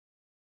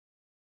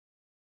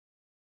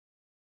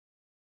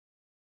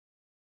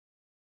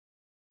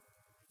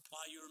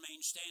While you remain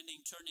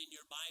standing, turn in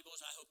your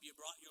Bibles. I hope you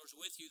brought yours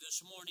with you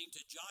this morning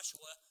to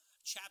Joshua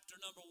chapter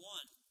number 1.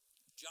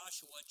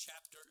 Joshua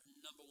chapter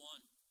number 1.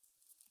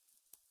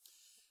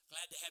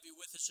 Glad to have you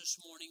with us this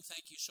morning.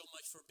 Thank you so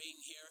much for being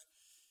here.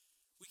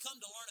 We come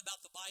to learn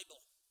about the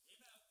Bible.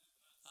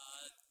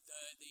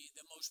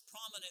 The most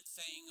prominent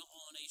thing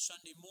on a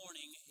Sunday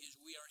morning is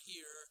we are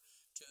here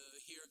to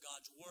hear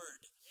God's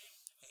Word.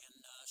 And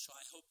so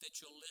I hope that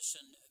you'll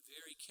listen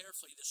very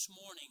carefully this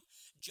morning.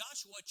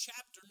 Joshua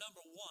chapter number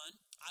 1,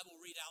 I will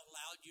read out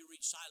loud. You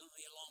read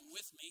silently along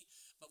with me,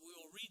 but we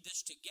will read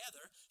this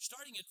together,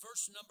 starting at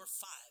verse number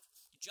 5.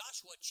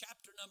 Joshua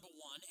chapter number 1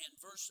 and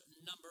verse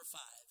number 5.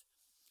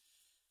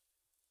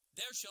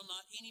 There shall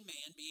not any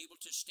man be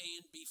able to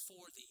stand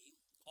before thee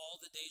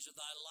all the days of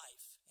thy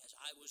life. As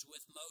I was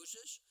with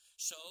Moses,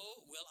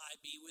 so will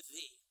I be with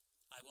thee.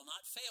 I will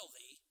not fail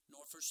thee,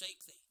 nor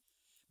forsake thee.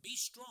 Be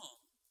strong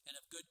and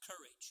of good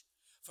courage,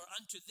 for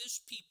unto this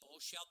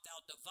people shalt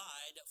thou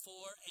divide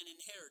for an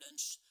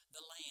inheritance the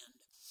land,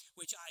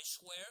 which I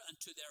swear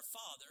unto their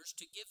fathers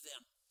to give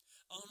them.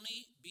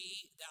 Only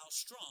be thou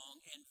strong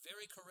and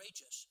very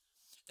courageous,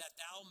 that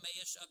thou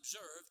mayest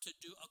observe to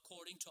do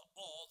according to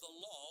all the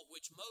law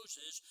which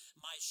Moses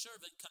my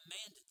servant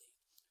commanded thee.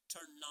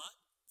 Turn not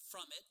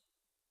from it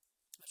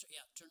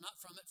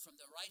from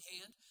the right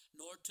hand,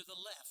 nor to the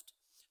left,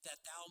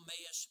 that thou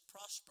mayest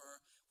prosper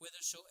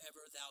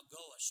whithersoever thou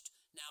goest.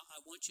 Now,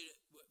 I want you to,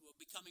 we'll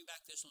be coming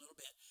back to this in a little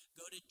bit.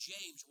 Go to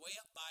James, way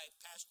up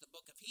past the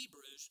book of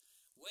Hebrews,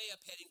 way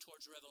up heading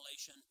towards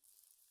Revelation.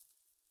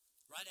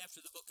 Right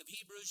after the book of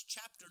Hebrews,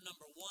 chapter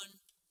number 1.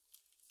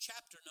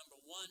 Chapter number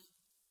 1.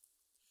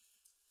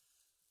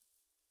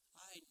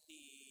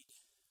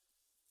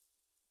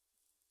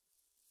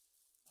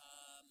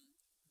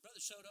 Brother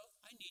Soto,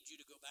 I need you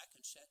to go back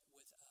and sit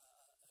with a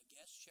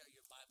guest. Share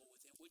your Bible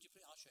with him. Would you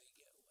please? I'll show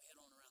you.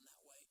 Head on around that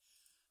way.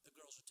 The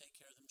girls will take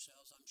care of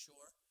themselves, I'm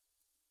sure.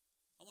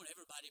 I want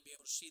everybody to be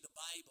able to see the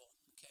Bible,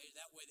 okay?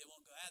 That way they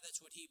won't go,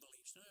 that's what he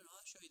believes. No,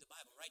 I'll show you the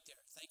Bible right there.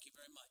 Thank you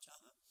very much.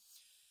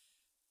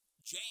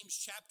 James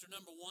chapter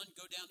number 1,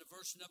 go down to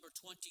verse number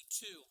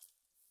 22.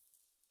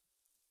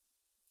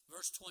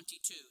 Verse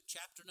 22,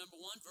 chapter number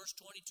 1, verse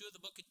 22 of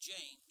the book of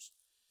James.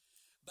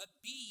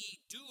 But be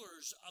ye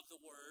doers of the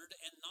word,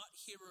 and not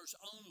hearers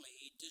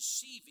only,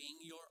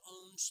 deceiving your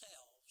own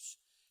selves.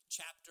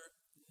 Chapter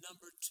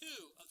number 2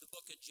 of the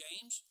book of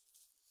James.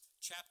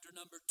 Chapter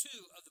number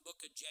 2 of the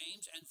book of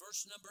James, and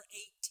verse number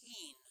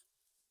 18.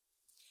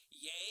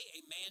 Yea,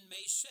 a man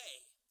may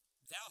say,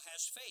 Thou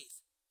hast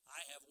faith,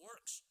 I have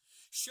works.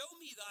 Show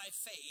me thy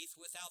faith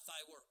without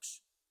thy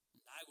works,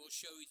 and I will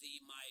show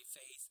thee my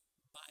faith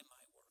by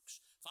my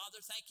works.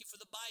 Father, thank you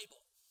for the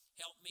Bible.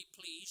 Help me,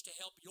 please, to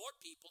help your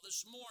people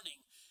this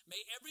morning.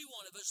 May every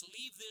one of us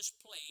leave this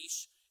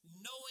place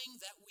knowing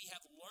that we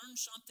have learned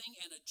something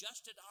and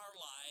adjusted our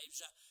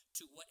lives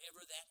to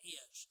whatever that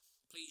is.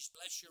 Please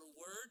bless your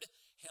word.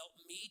 Help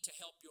me to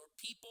help your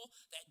people,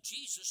 that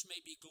Jesus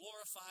may be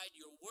glorified,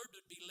 your word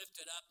would be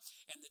lifted up,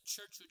 and the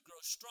church would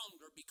grow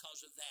stronger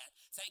because of that.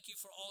 Thank you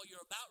for all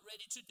you're about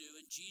ready to do.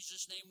 In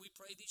Jesus' name we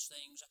pray these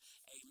things.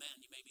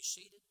 Amen. You may be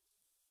seated.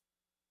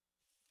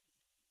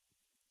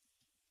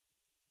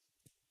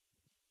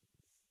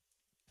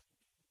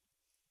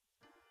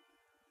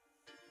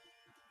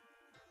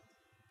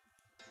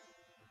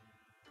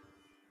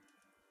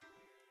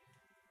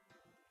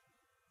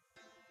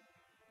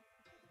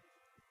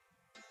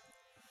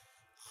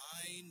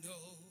 I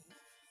know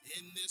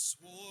in this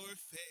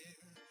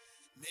warfare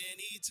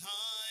many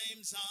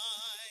times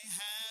I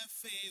have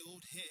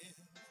failed him.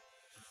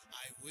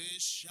 I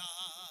wish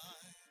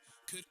I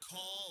could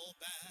call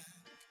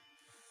back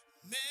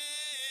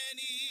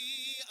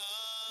many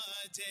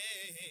a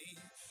day,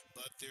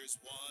 but there's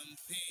one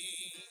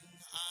thing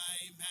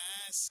I'm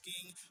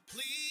asking.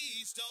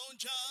 Please don't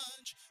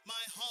judge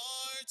my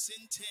heart's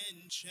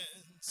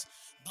intentions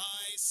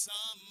by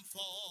some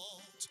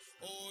fault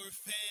or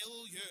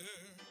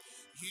failure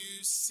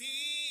you've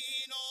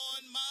seen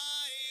on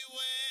my way.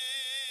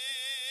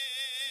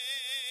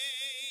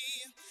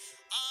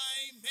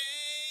 I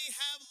may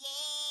have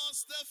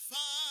lost the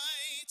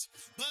fight,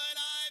 but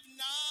I've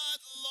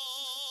not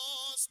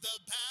lost the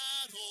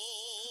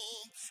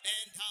battle.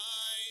 And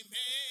I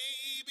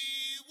may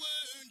be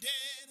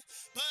wounded,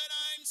 but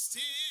I'm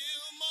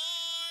still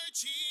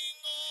marching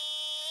on.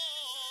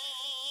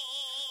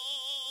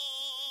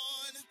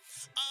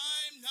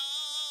 I'm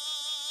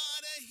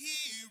not a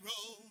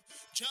hero,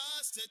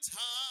 just a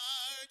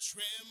tired,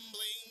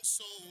 trembling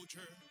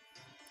soldier.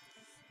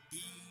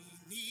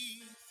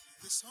 Beneath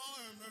this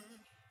armor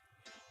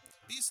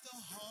beats the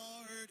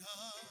heart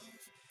of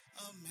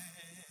a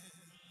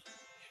man.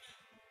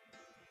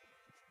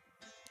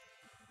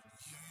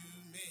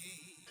 You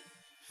may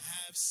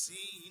have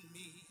seen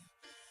me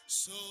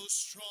so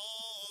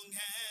strong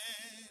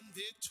and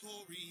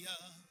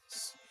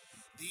victorious.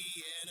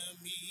 The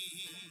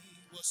enemy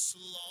was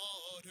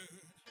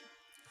slaughtered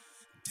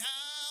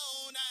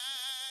down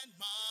at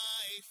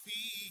my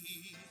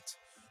feet,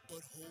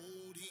 but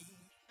holding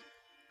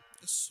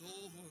The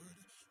sword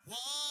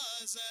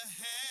was a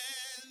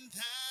hand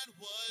that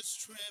was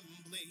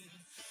trembling,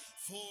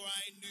 for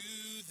I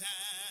knew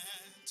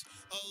that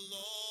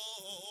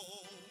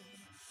alone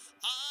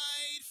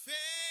I'd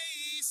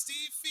face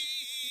defeat.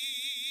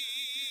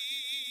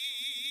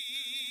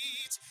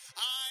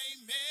 I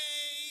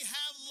may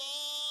have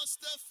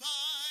lost the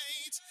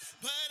fight,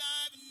 but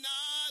I've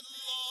not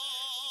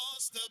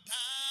lost the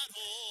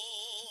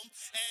battle.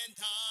 And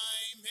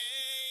I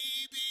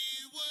may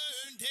be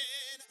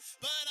wounded,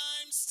 but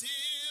I'm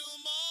still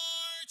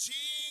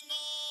marching on.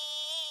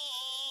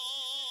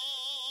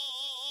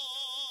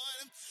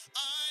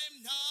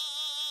 I'm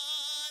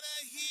not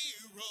a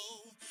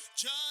hero,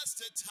 just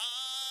a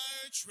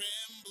tired,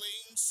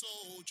 trembling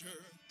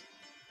soldier.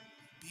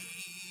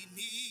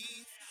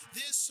 Beneath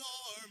this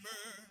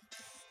armor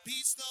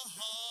beats the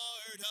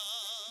heart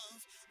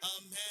of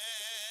a man.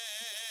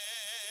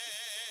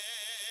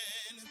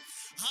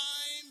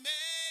 I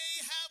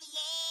may have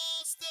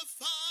lost the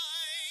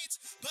fight,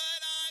 but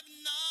I've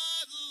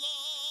not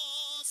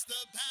lost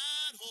the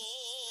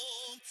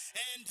battle.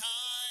 And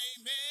I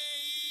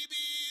may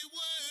be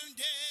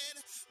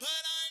wounded,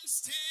 but I'm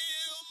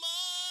still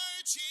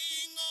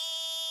marching on.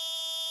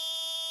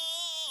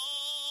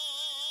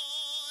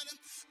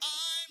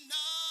 I'm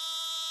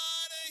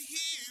not a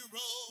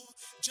hero,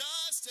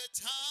 just a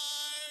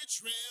tired,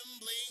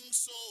 trembling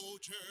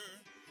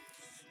soldier.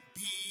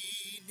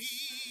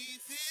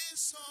 Beneath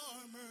this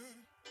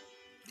armor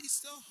beats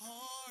the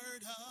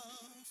heart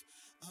of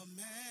a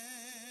man.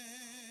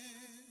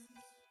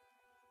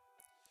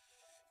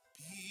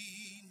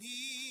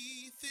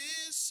 Beneath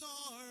this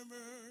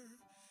armor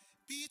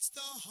beats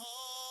the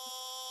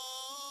heart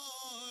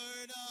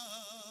of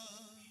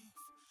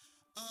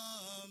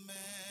a man.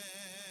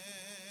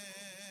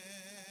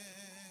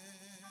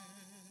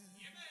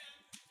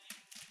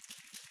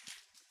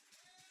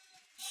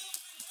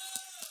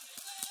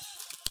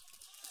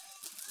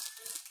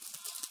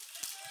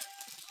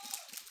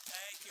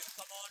 Thank you.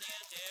 Come on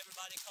in.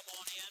 Everybody come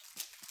on in.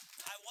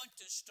 I want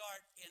to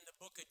start in the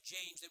book of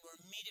James, and we're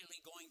immediately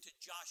going to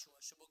Joshua.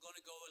 So we're going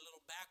to go a little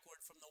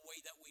backward from the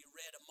way that we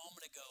read a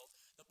moment ago.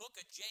 The book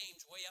of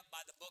James, way up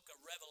by the book of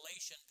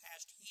Revelation,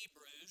 past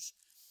Hebrews,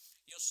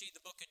 you'll see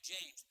the book of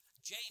James.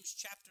 James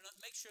chapter,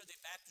 make sure the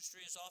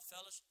baptistry is off,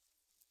 fellas.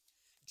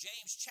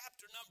 James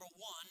chapter number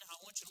 1, I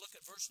want you to look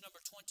at verse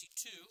number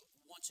 22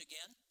 once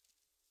again.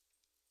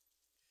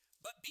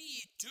 But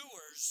be ye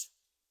doers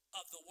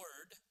of the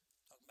word,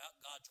 talking about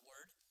God's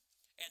word,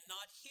 and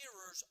not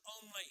hearers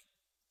only,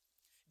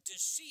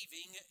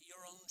 deceiving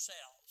your own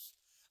selves.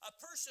 A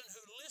person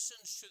who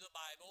listens to the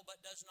Bible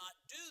but does not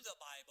do the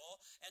Bible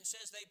and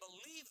says they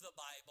believe the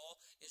Bible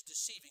is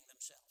deceiving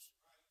themselves.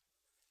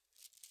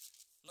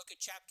 Look at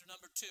chapter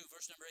number 2,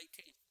 verse number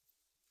 18.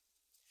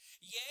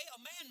 Yea,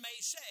 a man may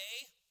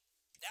say,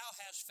 thou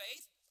hast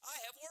faith,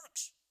 I have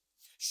works.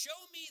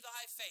 Show me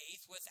thy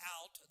faith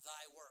without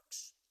thy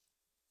works.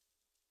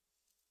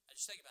 Now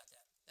just think about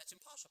that. That's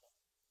impossible.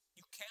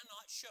 You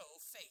cannot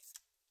show faith.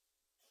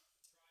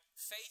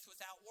 Faith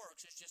without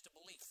works is just a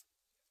belief.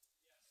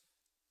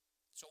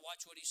 So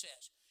watch what he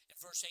says. In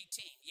verse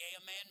 18, yea,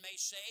 a man may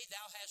say,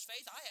 thou hast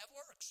faith, I have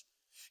works.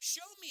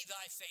 Show me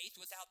thy faith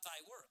without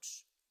thy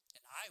works,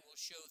 and I will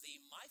show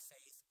thee my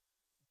faith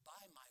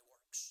by my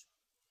works.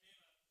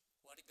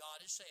 What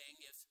God is saying,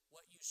 if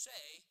what you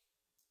say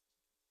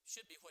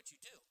should be what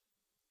you do.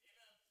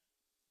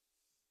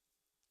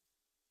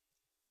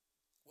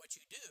 What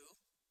you do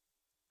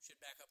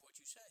should back up what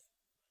you say.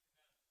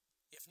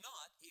 If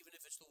not, even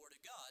if it's the word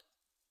of God,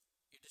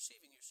 you're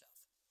deceiving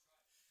yourself.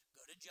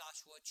 Go to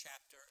Joshua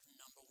chapter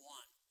number 1,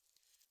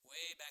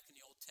 way back in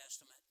the Old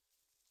Testament.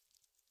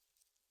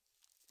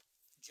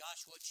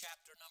 Joshua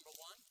chapter number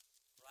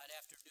 1, right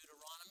after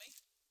Deuteronomy.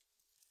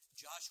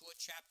 Joshua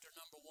chapter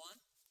number 1.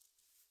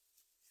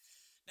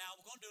 Now,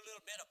 we're going to do a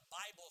little bit of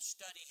Bible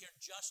study here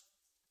just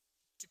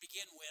to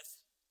begin with.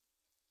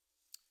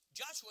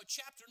 Joshua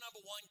chapter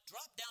number 1,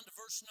 drop down to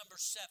verse number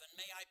 7.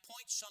 May I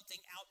point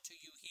something out to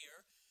you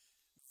here?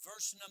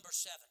 Verse number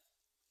 7.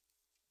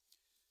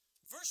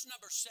 Verse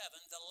number 7,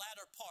 the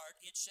latter part,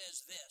 it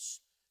says this,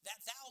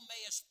 that thou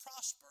mayest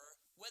prosper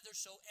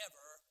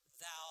whithersoever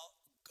thou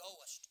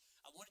goest.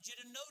 I wanted you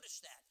to notice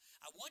that.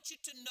 I want you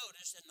to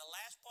notice in the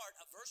last part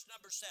of verse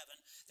number 7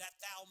 that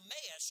thou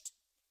mayest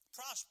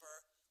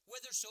prosper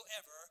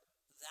whithersoever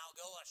thou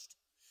goest.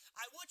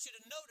 I want you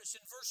to notice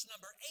in verse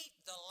number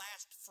 8, the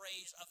last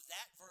phrase of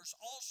that verse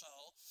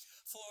also,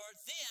 for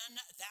then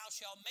thou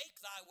shalt make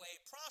thy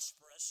way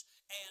prosperous,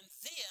 and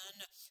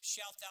then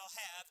shalt thou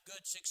have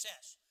good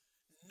success.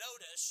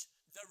 Notice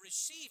the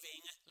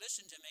receiving,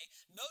 listen to me,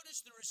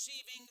 notice the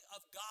receiving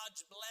of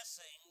God's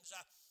blessings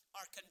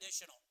are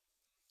conditional.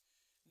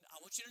 I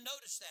want you to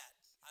notice that.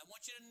 I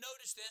want you to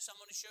notice this. I'm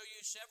going to show you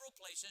several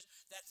places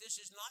that this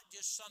is not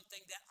just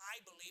something that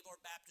I believe or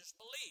Baptists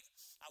believe.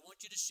 I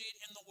want you to see it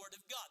in the Word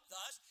of God.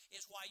 Thus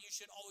is why you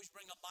should always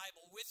bring a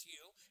Bible with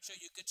you so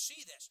you could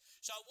see this.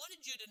 So I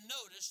wanted you to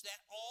notice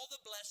that all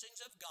the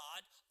blessings of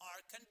God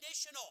are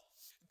conditional.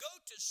 Go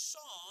to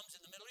Psalms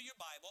in the middle of your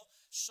Bible,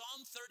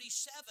 Psalm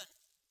 37.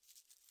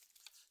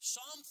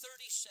 Psalm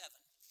 37.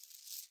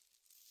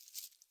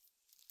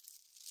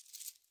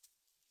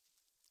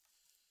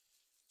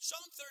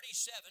 Psalm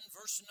 37,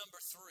 verse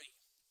number 3.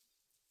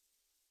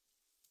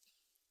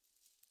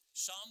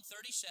 Psalm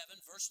 37,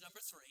 verse number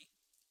 3.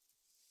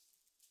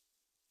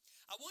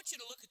 I want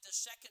you to look at the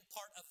second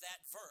part of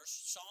that verse,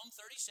 Psalm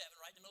 37,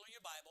 right in the middle of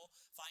your Bible.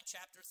 Find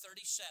chapter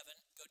 37,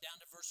 go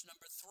down to verse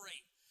number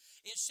 3.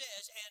 It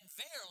says, "And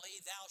verily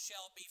thou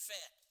shalt be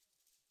fed."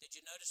 Did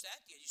you notice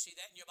that? Did you see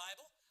that in your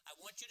Bible? I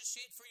want you to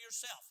see it for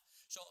yourself.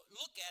 So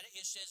look at it.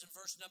 It says in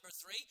verse number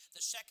 3,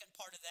 the second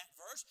part of that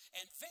verse,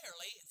 "And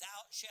verily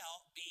thou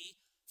shalt be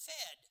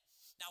fed."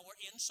 Now we're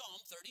in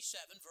Psalm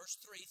 37, verse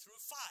 3 through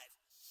 5.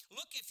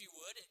 Look, if you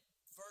would, at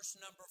verse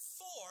number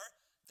 4,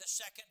 the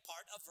second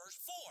part of verse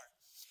 4.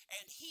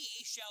 "And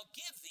he shall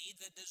give thee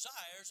the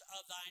desires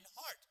of thine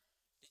heart."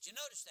 Did you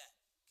notice that?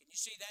 Can you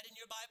see that in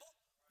your Bible?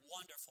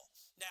 Wonderful.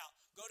 Now,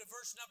 go to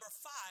verse number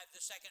 5,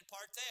 the second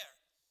part there.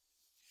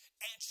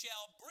 "And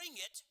shall bring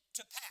it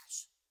to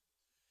pass."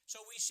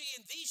 So we see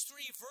in these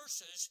three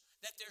verses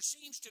that there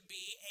seems to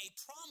be a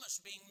promise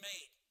being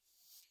made.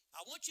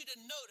 I want you to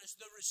notice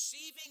the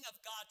receiving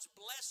of God's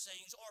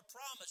blessings or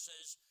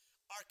promises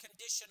are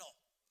conditional.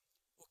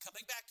 We're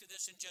coming back to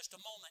this in just a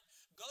moment.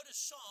 Go to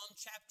Psalm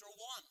chapter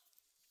 1.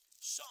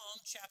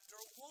 Psalm chapter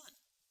 1.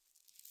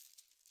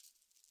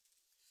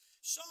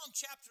 Psalm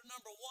chapter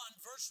number 1,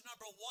 verse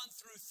number 1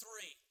 through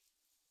 3.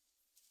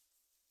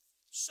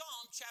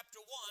 Psalm chapter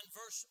 1,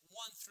 verse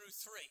 1 through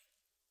 3.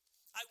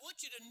 I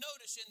want you to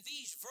notice in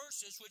these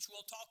verses, which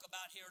we'll talk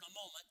about here in a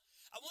moment,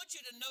 I want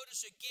you to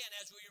notice again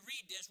as we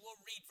read this, we'll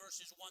read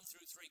verses 1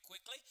 through 3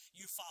 quickly.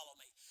 You follow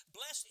me.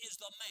 "Blessed is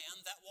the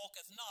man that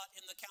walketh not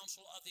in the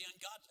counsel of the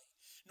ungodly,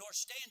 nor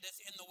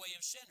standeth in the way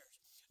of sinners,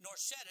 nor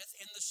sitteth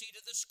in the seat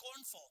of the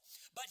scornful.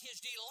 But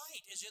his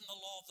delight is in the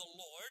law of the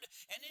Lord,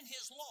 and in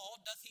his law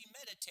doth he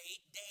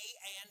meditate day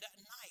and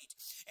night.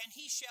 And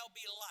he shall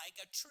be like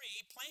a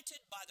tree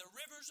planted by the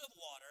rivers of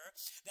water,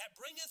 that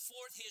bringeth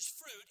forth his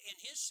fruit in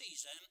his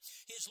season.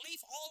 His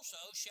leaf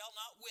also shall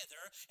not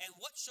wither, and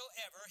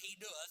whatsoever he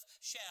doeth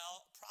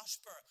shall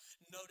prosper."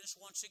 Notice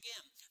once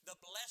again, the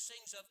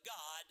blessings of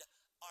God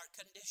are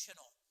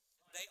conditional.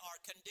 They are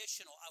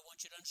conditional. I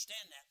want you to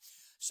understand that.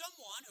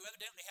 Someone who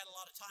evidently had a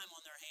lot of time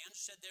on their hands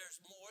said there's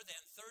more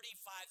than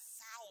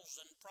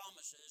 35,000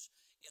 promises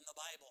in the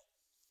Bible.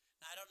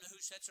 Now, I don't know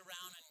who sits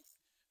around and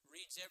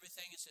reads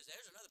everything and says,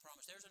 there's another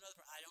promise, there's another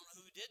promise. I don't know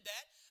who did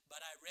that,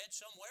 but I read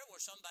somewhere where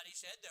somebody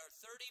said there are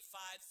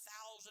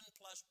 35,000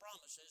 plus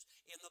promises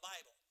in the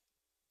Bible.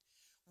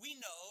 We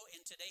know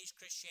in today's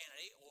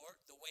Christianity, or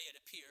the way it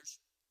appears,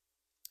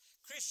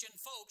 Christian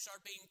folks are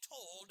being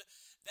told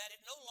that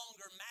it no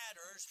longer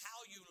matters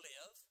how you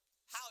live,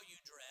 how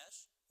you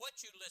dress,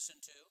 what you listen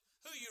to,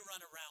 who you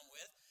run around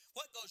with,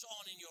 what goes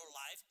on in your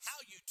life, how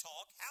you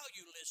talk, how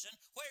you listen,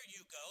 where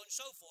you go, and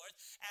so forth.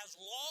 As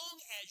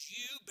long as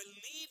you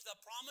believe the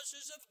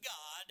promises of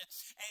God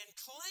and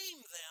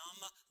claim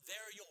them,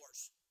 they're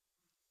yours.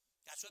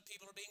 That's what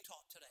people are being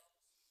taught today.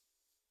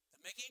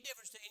 Doesn't make any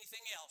difference to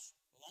anything else.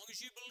 As long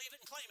as you believe it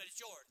and claim it, it's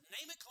yours.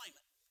 Name it, claim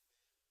it.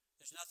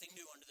 There's nothing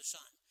new under the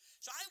sun.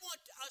 So I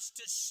want us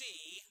to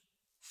see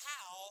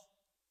how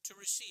to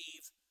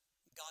receive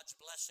God's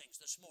blessings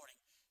this morning.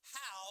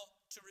 How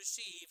to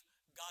receive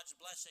God's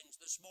blessings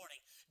this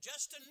morning.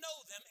 Just to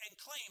know them and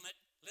claim it,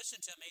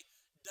 listen to me,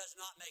 does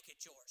not make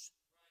it yours.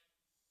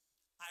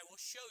 I will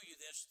show you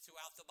this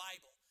throughout the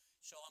Bible.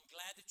 So I'm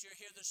glad that you're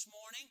here this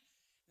morning.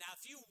 Now,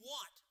 if you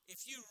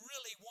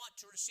really want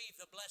to receive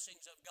the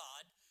blessings of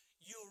God,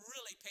 you'll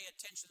really pay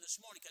attention this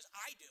morning, because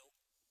I do.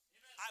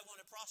 Amen. I want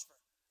to prosper.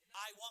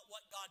 I want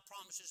what God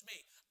promises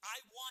me. I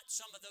want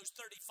some of those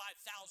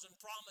 35,000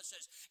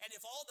 promises. And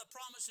if all the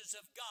promises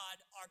of God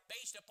are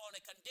based upon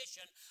a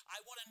condition,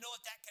 I want to know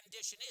what that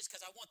condition is,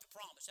 because I want the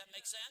promise. That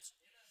makes sense?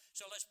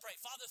 So let's pray.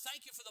 Father,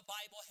 thank you for the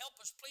Bible. Help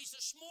us, please,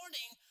 this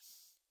morning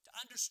to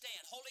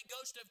understand. Holy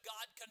Ghost of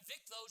God,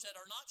 convict those that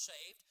are not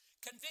saved.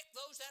 Convict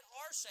those that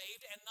are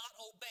saved and not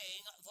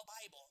obeying the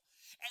Bible.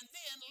 And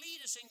then lead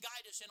us and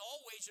guide us in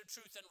all ways of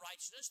truth and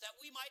righteousness, that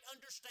we might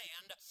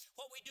understand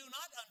what we do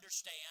not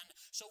understand,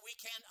 so we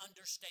can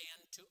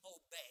understand to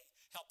obey.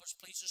 Help us,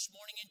 please, this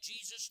morning in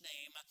Jesus'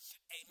 name.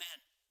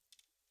 Amen.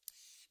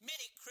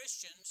 Many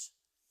Christians,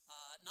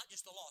 not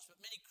just the lost,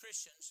 but many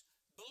Christians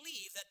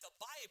believe that the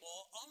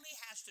Bible only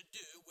has to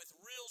do with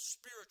real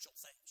spiritual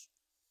things.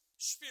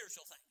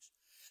 Spiritual things.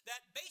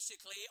 That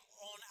basically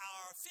on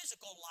our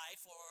physical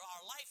life or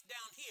our life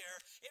down here,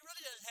 it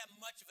really doesn't have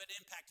much of an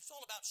impact. It's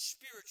all about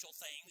spiritual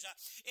things.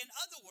 In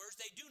other words,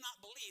 they do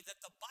not believe that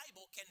the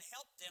Bible can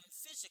help them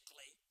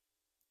physically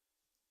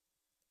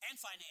and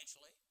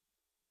financially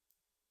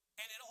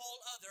and in all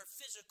other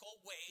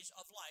physical ways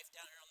of life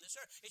down here on this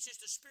earth. It's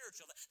just a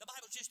spiritual. The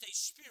Bible's just a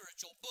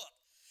spiritual book.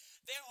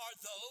 There are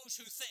those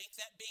who think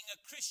that being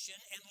a Christian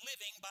and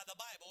living by the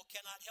Bible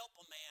cannot help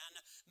a man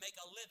make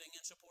a living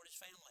and support his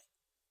family.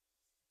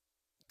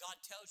 God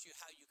tells you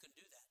how you can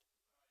do that.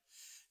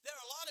 There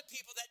are a lot of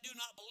people that do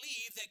not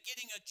believe that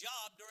getting a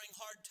job during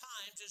hard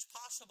times is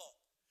possible.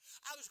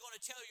 I was going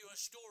to tell you a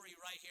story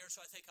right here,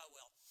 so I think I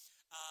will.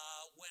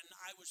 When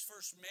I was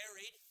first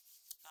married,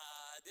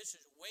 this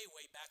is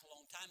way back a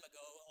long time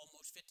ago,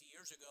 almost 50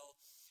 years ago,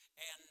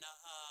 and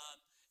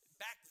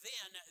back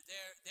then,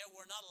 there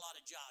were not a lot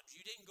of jobs.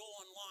 You didn't go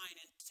online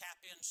and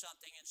tap in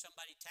something and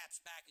somebody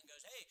taps back and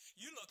goes, hey,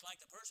 you look like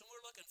the person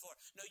we're looking for.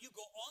 No, you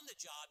go on the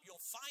job,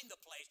 you'll find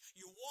the place,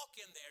 you walk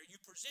in there, you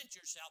present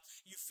yourself,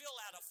 you fill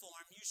out a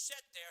form, you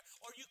sit there,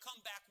 or you come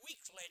back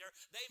weeks later.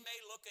 They may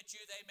look at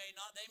you, they may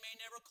not, they may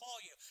never call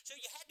you. So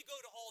you had to go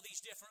to all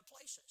these different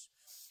places.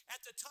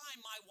 At the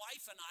time, my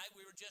wife and I,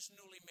 we were just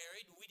newly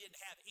married and we didn't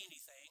have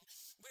anything.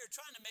 We were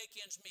trying to make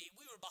ends meet.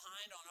 We were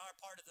behind on our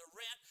part of the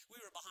rent. We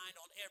were behind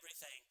on everything.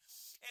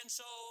 And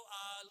so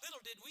little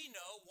did we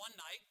know one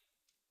night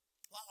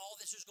while all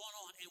this is going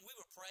on, and we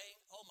were praying.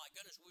 Oh my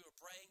goodness, we were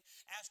praying,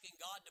 asking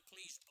God to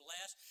please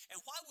bless.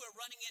 And while we're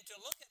running into,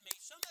 look at me,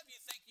 some of you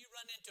think you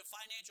run into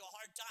financial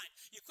hard times,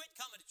 you quit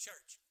coming to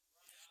church.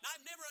 Now,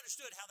 I've never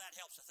understood how that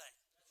helps a thing.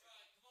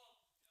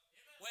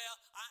 Well,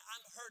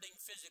 I'm hurting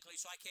physically,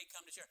 so I can't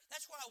come to church.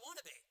 That's where I want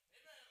to be.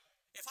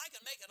 If I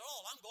can make it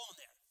all, I'm going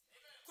there.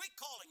 Quit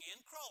calling in,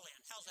 crawl in.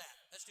 How's that?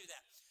 Let's do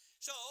that.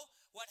 So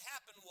what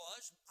happened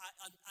was,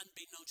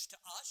 unbeknownst to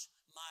us,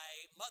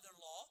 my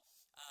mother-in-law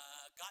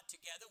got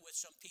together with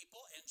some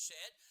people and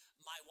said,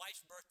 my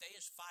wife's birthday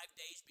is 5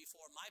 days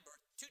before my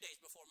birthday, 2 days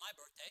before my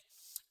birthday,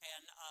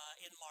 and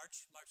in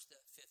March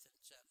the 5th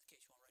and 7th, in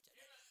case you want to write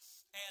that down.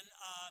 And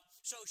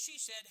so she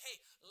said, hey,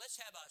 let's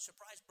have a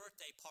surprise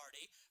birthday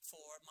party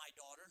for my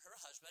daughter and her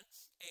husband.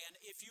 And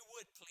if you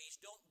would, please,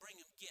 don't bring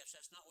them gifts.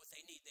 That's not what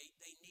they need.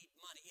 They need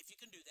money. If you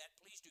can do that,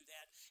 please do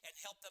that and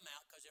help them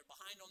out because they're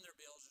behind on their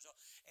bills.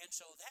 And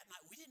so that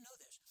night, we didn't know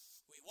this.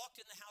 We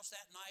walked in the house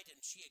that night, and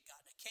she had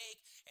gotten a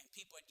cake, and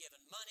people had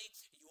given money.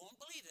 You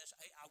won't believe this.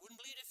 I wouldn't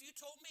believe it if you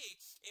told me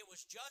it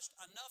was just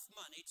enough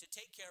money to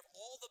take care of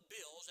all the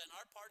bills and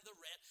our part of the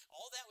rent.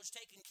 All that was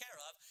taken care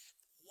of.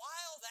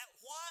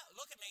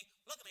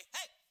 Look at me,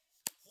 hey,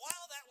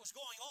 while that was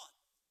going on,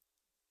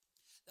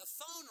 the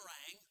phone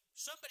rang,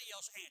 somebody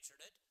else answered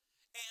it,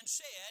 and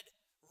said,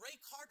 Ray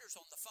Carter's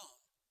on the phone.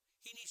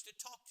 He needs to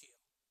talk to you.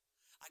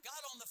 I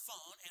got on the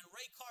phone, and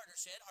Ray Carter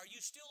said, are you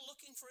still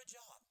looking for a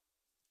job?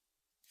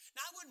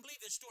 Now, I wouldn't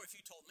believe this story if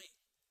you told me.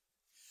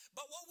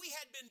 But what we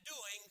had been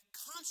doing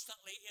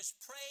constantly is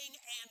praying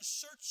and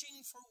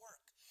searching for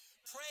work.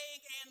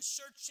 Praying and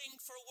searching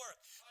for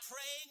work.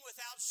 Praying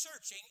without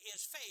searching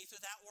is faith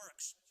without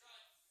works. That's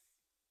right.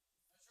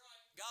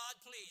 God,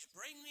 please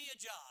bring me a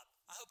job.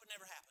 I hope it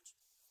never happens.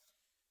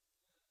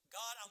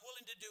 God, I'm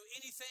willing to do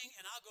anything,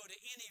 and I'll go to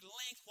any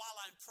length while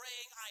I'm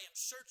praying. I am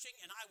searching,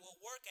 and I will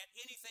work at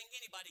anything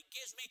anybody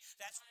gives me.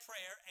 That's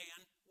prayer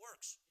and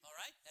works, all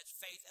right? That's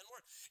faith and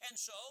work. And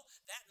so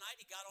that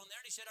night he got on there,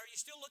 and he said, are you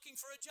still looking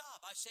for a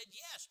job? I said,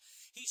 yes.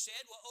 He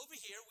said, well, over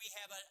here we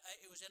have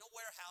it was in a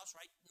warehouse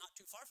right not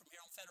too far from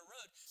here on Federal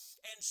Road,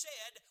 and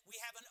said, we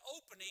have an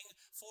opening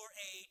for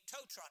a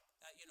tow truck.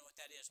 You know what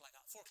that is, like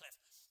a forklift.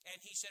 And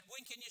he said,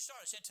 when can you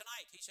start? I said,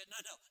 tonight. He said, no.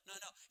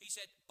 He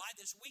said, by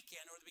this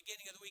weekend or the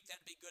beginning of the week,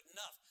 that'd be good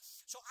enough.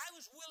 So I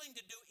was willing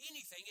to do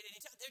anything at any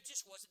time. There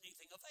just wasn't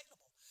anything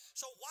available.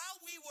 So while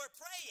we were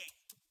praying,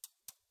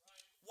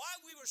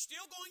 while we were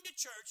still going to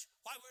church,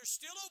 while we were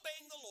still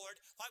obeying the Lord,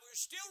 while we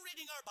were still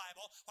reading our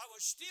Bible, while we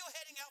were still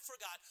heading out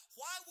for God,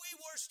 while we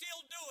were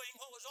still doing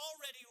what was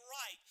already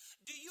right,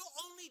 do you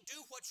only do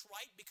what's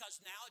right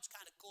because now it's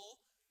kind of cool?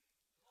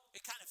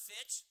 It kind of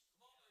fits?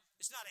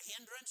 It's not a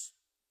hindrance?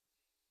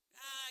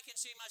 I can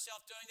see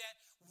myself doing that.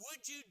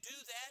 Would you do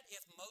that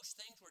if most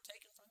things were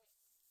taken from you?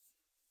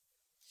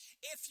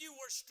 If you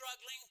were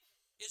struggling,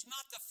 is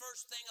not the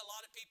first thing a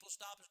lot of people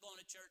stop is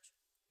going to church?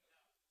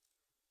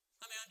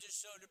 I mean, I'm just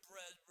so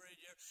depressed,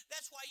 Bridger.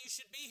 That's why you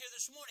should be here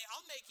this morning.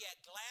 I'll make you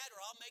glad or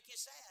I'll make you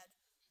sad.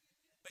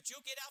 But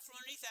you'll get out from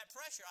underneath that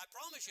pressure. I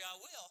promise you I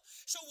will.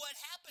 So what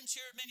happens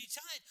here many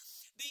times,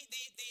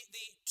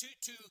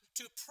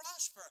 to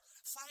prosper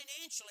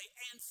financially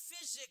and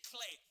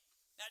physically.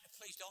 Now,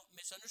 please don't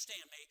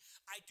misunderstand me.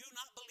 I do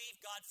not believe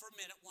God for a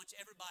minute wants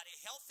everybody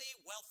healthy,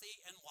 wealthy,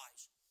 and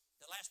wise.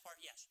 The last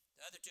part, yes.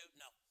 The other two,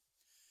 no.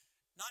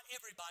 Not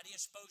everybody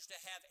is supposed to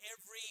have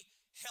every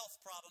health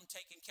problem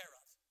taken care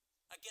of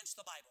against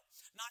the Bible.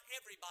 Not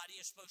everybody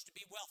is supposed to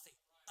be wealthy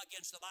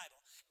against the Bible.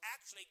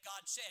 Actually,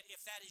 God said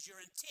if that is your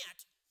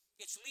intent,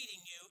 it's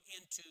leading you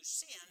into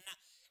sin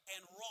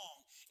and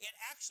wrong. It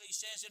actually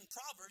says in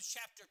Proverbs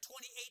chapter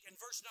 28 and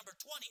verse number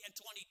 20 and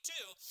 22,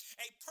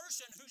 a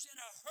person who's in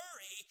a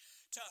hurry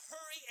to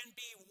hurry and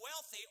be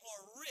wealthy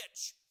or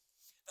rich,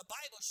 the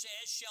Bible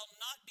says, shall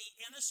not be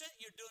innocent.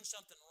 You're doing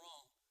something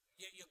wrong.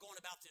 You're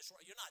going about this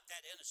wrong. You're not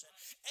that innocent.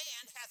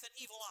 And hath an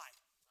evil eye.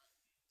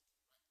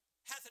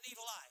 hath an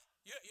evil eye.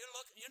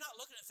 You're not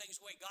looking at things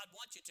the way God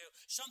wants you to.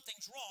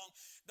 Something's wrong.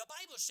 The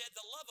Bible said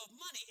the love of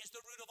money is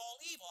the root of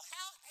all evil.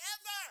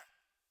 However,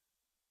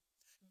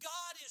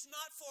 God is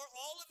not for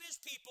all of his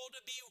people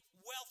to be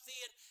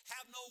wealthy and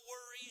have no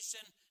worries.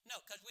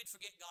 No, because we'd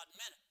forget God in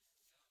a minute.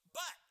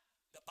 But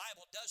the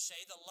Bible does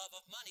say the love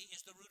of money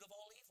is the root of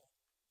all evil.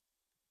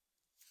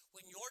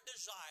 When your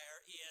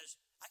desire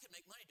is, I can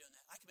make money doing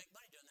that. I can make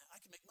money doing that.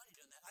 I can make money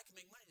doing that. I can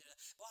make money doing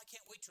that. Well, I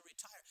can't wait to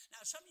retire.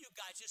 Now, some of you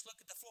guys just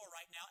look at the floor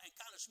right now and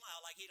kind of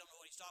smile like he don't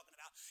know what he's talking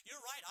about.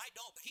 You're right, I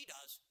don't, but he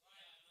does.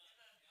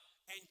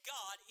 And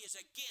God is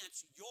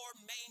against your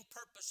main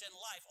purpose in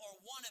life, or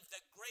one of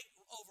the great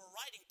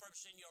overriding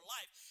purposes in your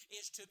life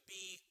is to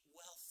be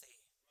wealthy.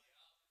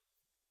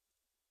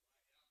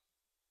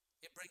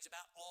 It brings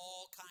about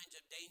all kinds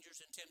of dangers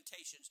and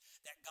temptations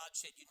that God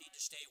said you need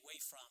to stay away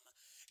from.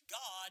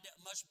 God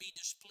must be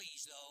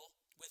displeased, though,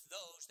 with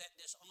those that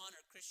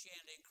dishonor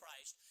Christianity and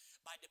Christ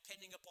by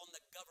depending upon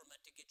the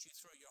government to get you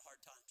through your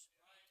hard times.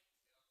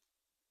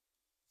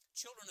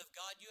 Children of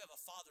God, you have a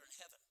Father in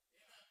heaven.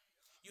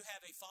 You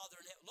have a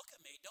Father in heaven. Look at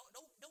me.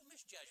 Don't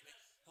misjudge me.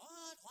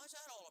 What's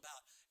that all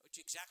about?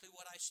 It's exactly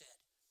what I said.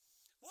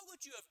 What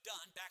would you have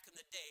done back in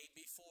the day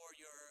before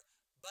your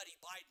buddy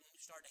Biden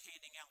started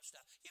handing out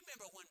stuff? You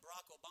remember when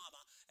Barack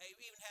Obama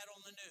even had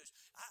on the news,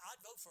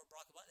 I'd vote for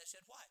Barack Obama. They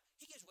said, why?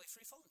 He gives away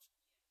free phones.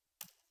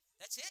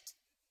 That's it.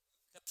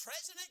 The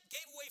president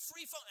gave away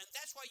free phones, and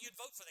that's why you'd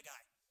vote for the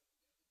guy.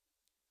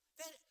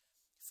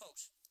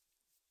 Folks,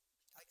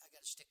 I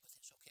got to stick with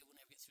this, okay, we'll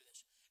never get through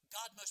this.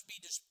 God must be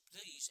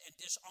displeased and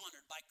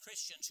dishonored by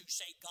Christians who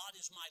say God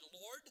is my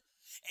Lord,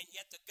 and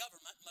yet the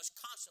government must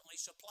constantly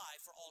supply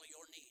for all of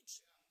your needs.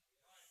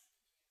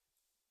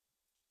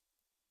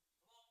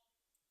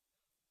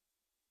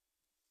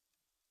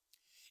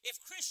 If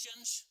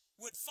Christians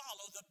would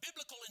follow the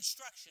biblical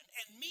instruction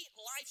and meet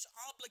life's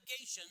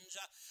obligations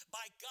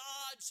by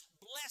God's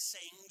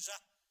blessings,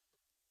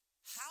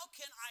 how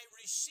can I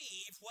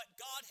receive what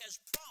God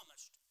has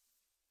promised?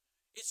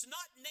 It's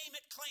not name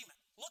it, claim it.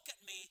 Look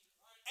at me.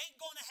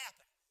 Ain't going to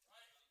happen.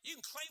 You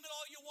can claim it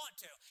all you want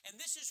to. And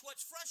this is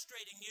what's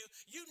frustrating you.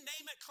 You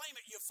name it, claim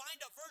it. You find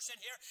a verse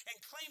in here and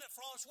claim it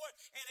for all it's worth,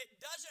 and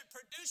it doesn't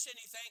produce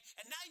anything,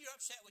 and now you're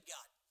upset with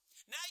God.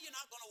 Now you're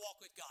not going to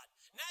walk with God.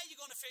 Now you're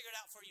going to figure it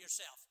out for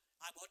yourself.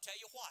 I will tell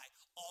you why.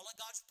 All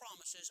of God's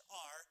promises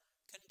are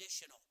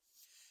conditional.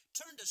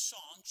 Turn to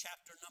Psalm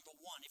chapter number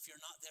 1 if you're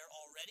not there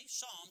already.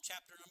 Psalm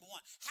chapter number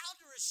 1. How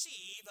to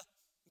receive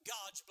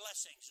God's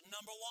blessings.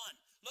 Number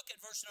 1. Look at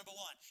verse number 1.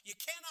 You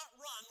cannot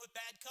run with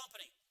bad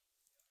company.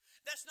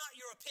 That's not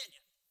your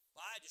opinion.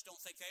 Well, I just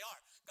don't think they are.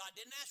 God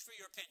didn't ask for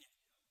your opinion.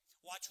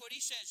 Watch what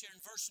he says here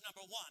in verse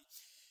number 1.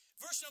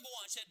 Verse number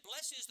 1 said,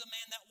 blessed is the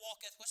man that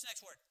walketh. What's the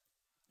next word?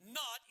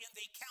 Not in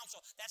the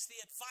counsel. That's the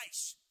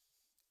advice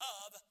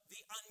of the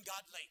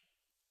ungodly.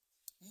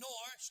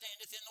 Nor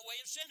standeth in the way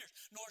of sinners,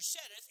 nor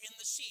sitteth in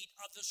the seat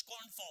of the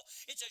scornful.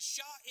 It is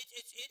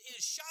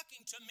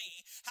shocking to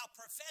me how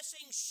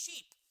professing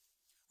sheep,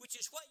 which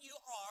is what you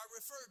are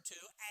referred to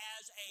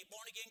as a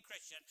born-again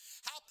Christian,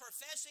 how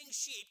professing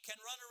sheep can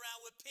run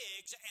around with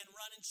pigs and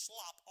run in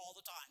slop all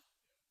the time.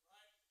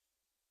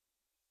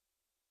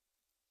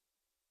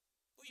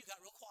 Well, you got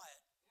real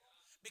quiet.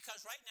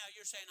 Because right now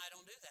you're saying, I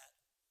don't do that.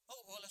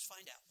 Oh, well, let's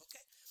find out,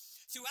 okay?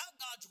 Throughout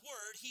God's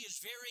word, he is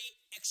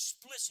very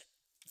explicit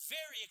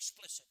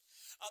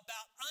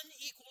about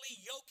unequally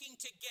yoking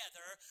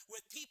together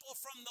with people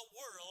from the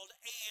world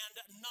and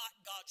not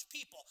God's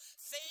people.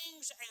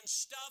 Things and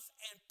stuff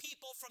and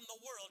people from the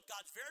world,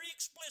 God's very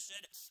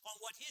explicit on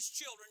what his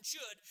children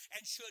should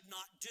and should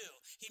not do.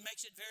 He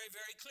makes it very,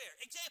 very clear.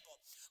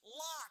 Example,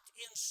 Lot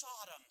in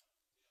Sodom.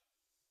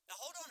 Now,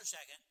 hold on a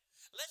second.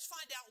 Let's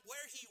find out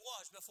where he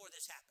was before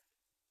this happened.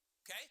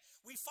 Okay?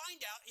 We find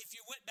out if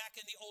you went back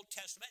in the Old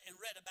Testament and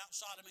read about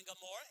Sodom and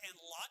Gomorrah and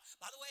Lot.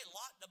 By the way,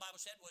 Lot, the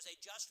Bible said, was a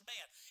just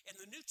man. In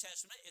the New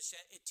Testament,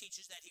 it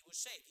teaches that he was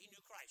saved. He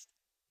knew Christ.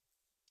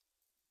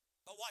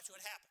 But watch what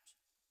happens.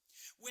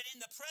 When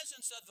in the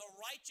presence of the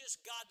righteous,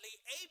 godly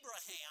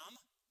Abraham,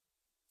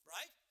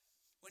 right?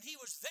 When he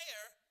was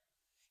there,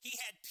 he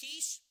had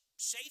peace,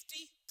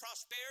 safety,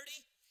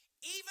 prosperity,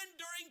 even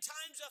during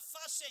times of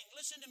fussing.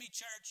 Listen to me,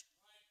 church.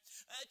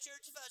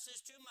 Church fuss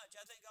is too much.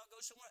 I think I'll go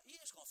somewhere. You're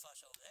just going to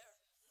fuss over there.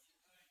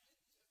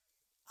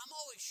 I'm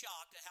always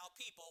shocked at how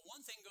people,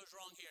 one thing goes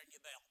wrong here and you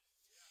bail.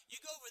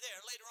 You go over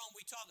there, later on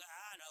we talk,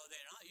 I know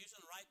they're not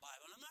using the right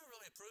Bible. And I'm not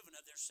really approving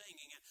of their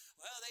singing. And,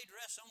 well, they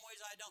dress some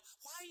ways I don't.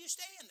 Why are you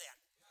staying then?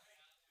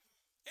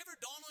 Ever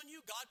dawn on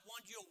you, God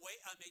wanted you away?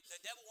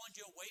 The devil wanted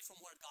you away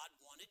from where God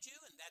wanted you,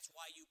 and that's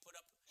why you put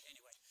up.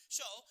 Anyway,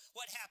 so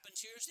what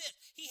happens here is this.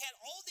 He had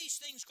all these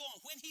things going.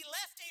 When he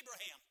left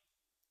Abraham,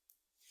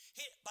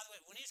 by the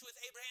way, when he was with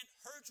Abraham,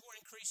 herds were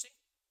increasing.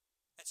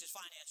 That's his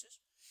finances.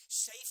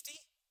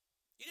 Safety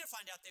You didn't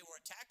find out they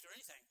were attacked or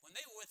anything. When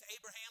they were with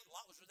Abraham,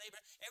 Lot was with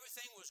Abraham,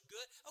 everything was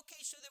good.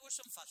 Okay, so there was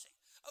some fussing.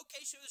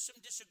 Okay, so there was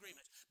some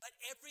disagreements. But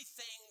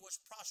everything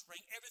was prospering.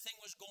 Everything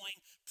was going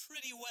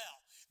pretty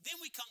well. Then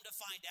we come to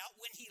find out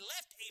when he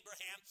left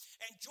Abraham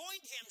and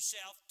joined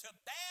himself to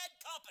bad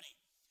company.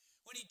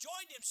 When he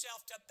joined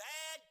himself to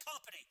bad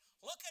company.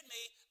 Look at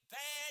me,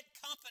 bad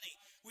company.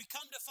 We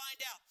come to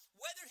find out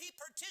whether he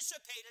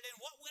participated in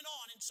what went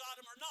on in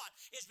Sodom or not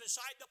is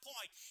beside the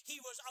point.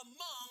 He was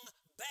among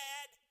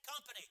bad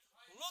company.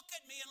 Look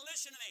at me and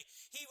listen to me.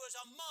 He was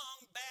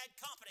among bad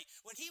company.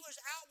 When he was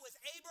out with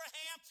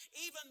Abraham,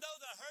 even though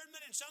the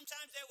herdmen and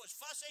sometimes there was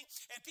fussing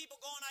and people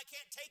going, I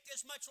can't take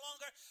this much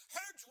longer,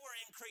 herds were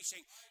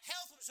increasing.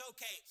 Health was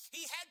okay.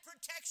 He had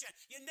protection.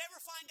 You never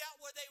find out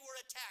where they were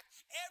attacked.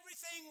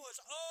 Everything was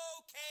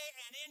okay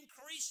and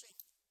increasing.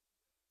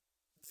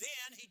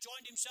 Then he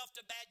joined himself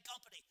to bad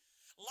company.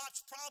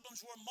 Lot's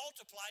problems were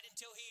multiplied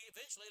until he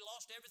eventually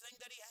lost everything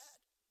that he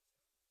had.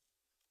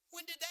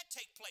 When did that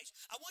take place?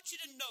 I want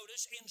you to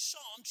notice in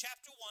Psalm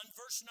chapter 1,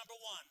 verse number 1.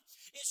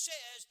 It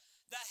says,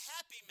 the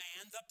happy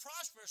man, the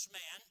prosperous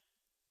man,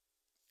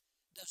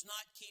 does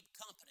not keep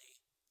company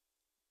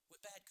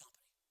with bad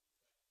company.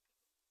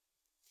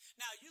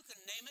 Now, you can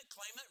name it,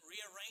 claim it,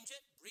 rearrange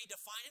it,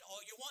 redefine it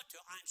all you want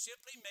to. I'm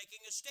simply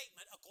making a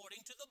statement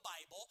according to the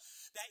Bible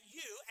that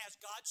you,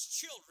 as God's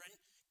children,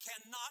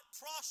 cannot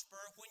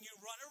prosper when you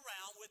run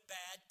around with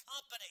bad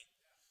company.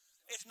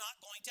 It's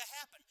not going to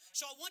happen.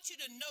 So I want you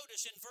to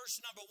notice in verse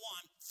number 1,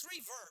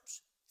 three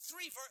verbs.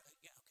 Three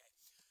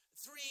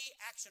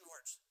action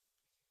words.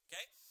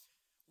 Okay?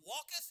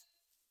 Walketh,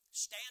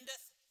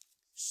 standeth,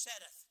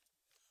 setteth.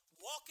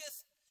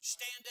 Walketh,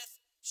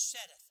 standeth,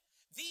 setteth.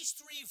 These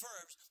three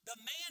verbs, the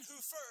man who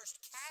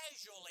first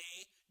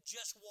casually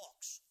just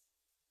walks.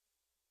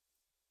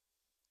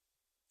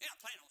 You're not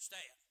planning on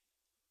staying.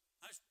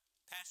 I was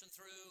passing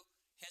through,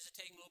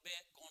 hesitating a little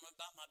bit, going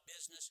about my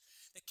business.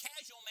 The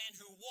casual man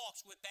who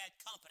walks with bad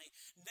company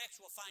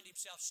next will find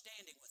himself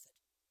standing with it.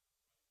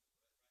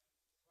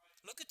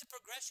 Look at the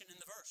progression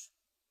in the verse.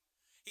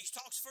 He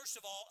talks first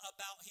of all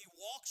about he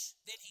walks,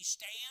 then he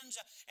stands,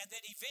 and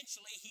then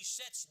eventually he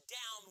sits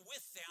down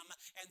with them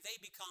and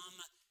they become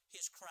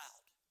his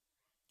crowd.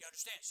 You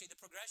understand? See the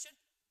progression?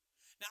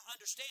 Now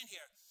understand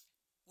here,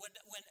 when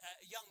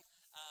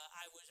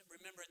I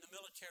remember in the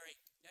military,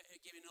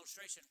 give you an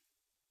illustration.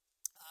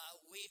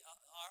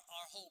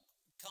 Our whole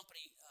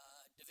company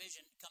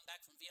division come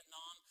back from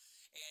Vietnam,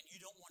 and you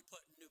don't want to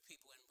put new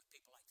people in with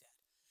people like that.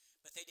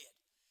 But they did.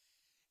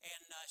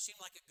 And seemed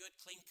like a good,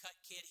 clean-cut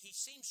kid. He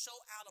seemed so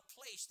out of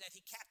place that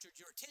he captured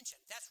your attention.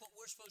 That's what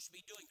we're supposed to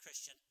be doing,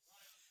 Christian.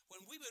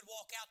 When we would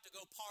walk out to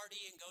go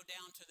party and go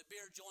down to the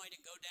beer joint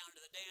and go down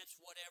to the dance,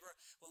 whatever,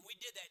 when we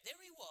did that,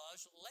 there he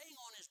was, laying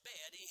on his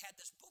bed, and he had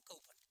this book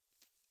open.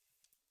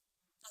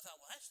 I thought,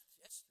 well,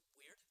 that's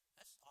weird.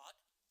 That's odd.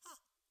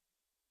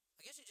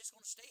 I guess he's just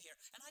going to stay here.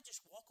 And I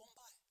just walk on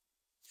by.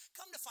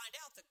 Come to find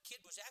out, the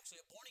kid was actually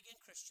a born-again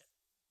Christian.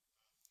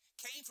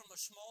 Came from a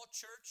small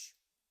church.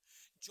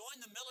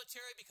 Joined the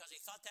military because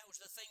he thought that was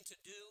the thing to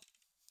do.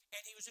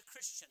 And he was a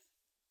Christian.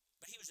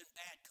 But he was in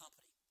bad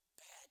company.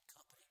 Bad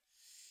company.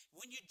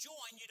 When you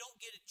join, you don't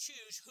get to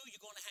choose who you're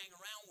going to hang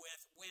around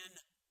with when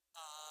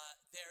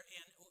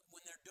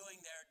they're doing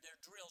their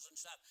drills and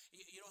stuff.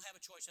 You don't have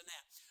a choice in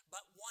that.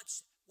 But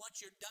once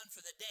you're done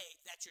for the day,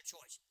 that's your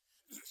choice.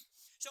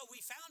 So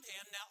we found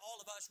him. Now all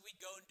of us, we'd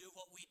go and do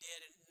what we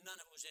did, and none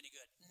of it was any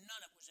good.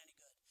 None of it was any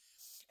good.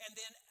 And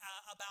then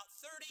about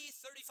 35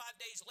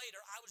 days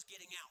later, I was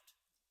getting out.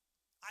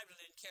 I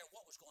really didn't care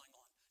what was going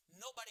on.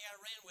 Nobody I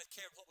ran with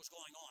cared what was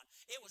going on.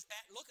 It was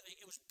bad. Look at me.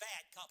 It was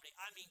bad company.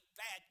 I mean,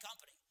 bad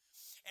company.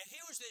 And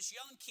here was this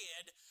young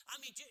kid. I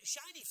mean,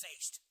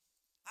 shiny-faced.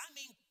 I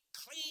mean,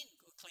 clean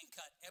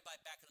cut. Everybody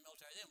back in the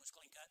military then was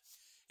clean cut.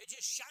 It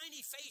just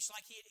shiny face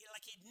like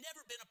he'd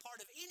never been a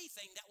part of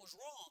anything that was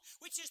wrong,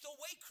 which is the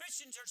way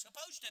Christians are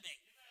supposed to be.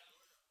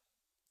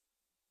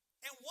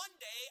 And one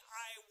day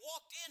I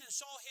walked in and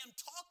saw him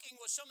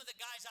talking with some of the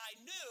guys I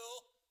knew,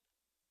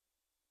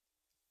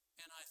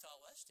 and I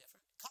thought, well, that's different.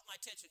 Caught my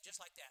attention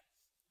just like that.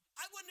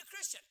 I wasn't a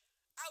Christian.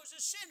 I was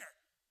a sinner.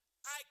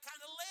 I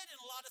kind of led in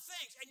a lot of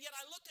things, and yet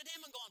I looked at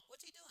him and gone,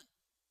 what's he doing?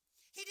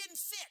 He didn't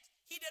fit.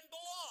 He didn't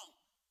belong.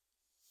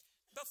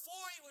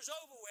 Before it was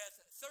over with,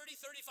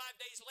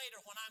 35 days later,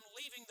 when I'm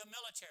leaving the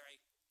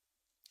military,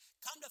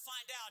 come to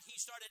find out,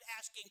 he started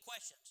asking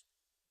questions.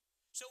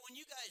 So when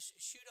you guys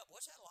shoot up,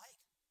 what's that like?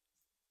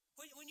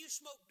 When you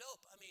smoke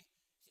dope, I mean,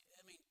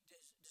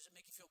 does it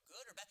make you feel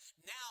good or bad?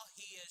 Now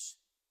he is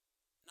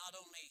not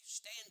only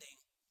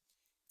standing,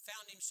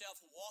 found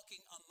himself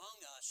walking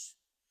among us.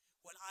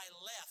 When I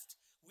left,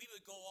 we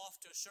would go off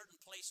to a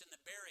certain place in the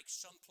barracks,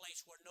 some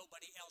place where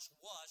nobody else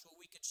was, where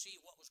we could see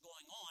what was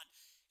going on.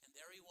 And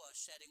there he was,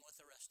 sitting with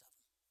the rest of them.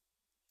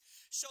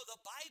 So the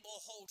Bible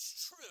holds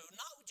true,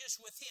 not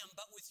just with him,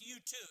 but with you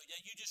too.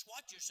 You just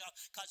watch yourself,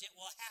 because it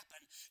will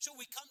happen. So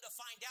we come to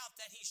find out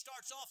that he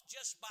starts off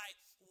just by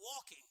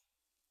walking.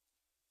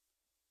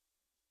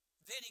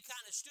 Then he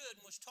kind of stood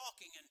and was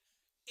talking and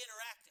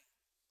interacting.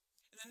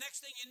 And the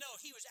next thing you know,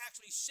 he was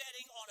actually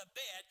sitting on a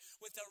bed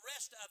with the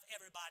rest of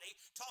everybody,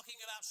 talking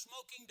about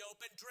smoking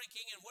dope and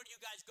drinking and where do you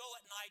guys go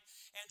at night.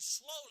 And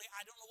slowly,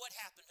 I don't know what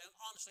happened. And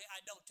honestly,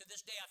 I don't. To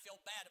this day, I feel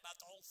bad about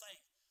the whole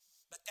thing.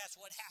 But that's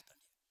what happened.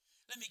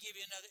 Let me give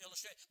you another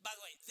illustration. By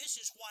the way, this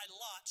is why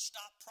Lot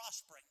stopped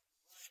prospering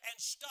and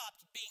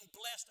stopped being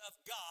blessed of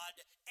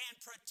God and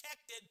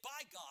protected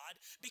by God,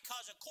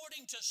 because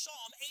according to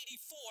Psalm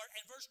 84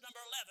 and verse number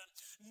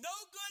 11, no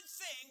good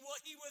thing will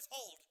he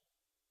withhold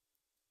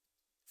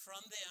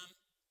from them.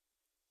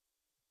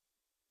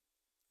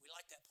 We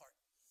like that part.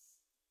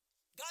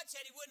 God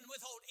said he wouldn't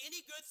withhold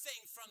any good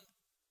thing from.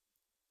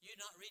 You're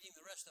not reading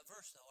the rest of the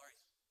verse though, are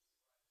you?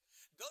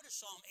 Go to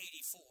Psalm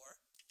 84.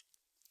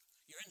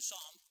 You're in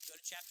Psalm. Go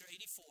to chapter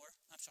 84.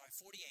 I'm sorry,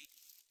 48.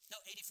 No,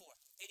 84.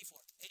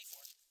 84.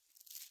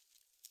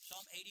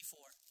 Psalm 84.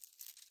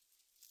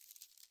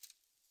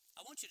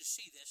 I want you to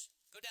see this.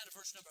 Go down to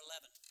verse number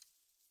 11.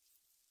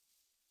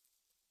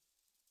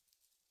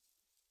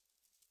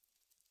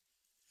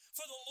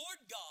 For the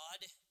Lord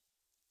God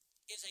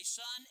is a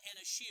sun and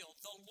a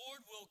shield. The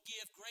Lord will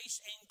give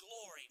grace and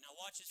glory. Now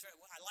watch this.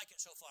 I like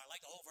it so far. I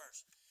like the whole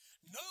verse.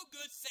 No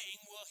good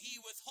thing will he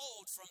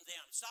withhold from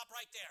them. Stop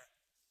right there.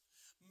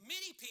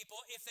 Many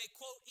people, if they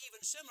quote even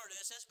similar to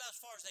this, that's about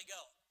as far as they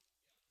go.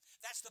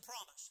 That's the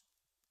promise.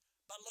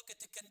 But look at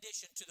the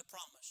condition to the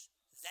promise.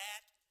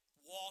 That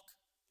walk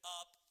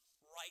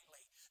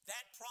uprightly.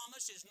 That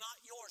promise is not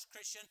yours,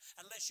 Christian,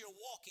 unless you're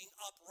walking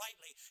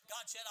uprightly.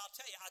 God said, I'll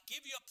tell you, I'll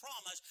give you a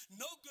promise.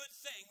 No good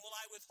thing will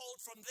I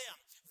withhold from them.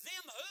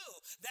 Them who?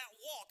 That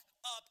walk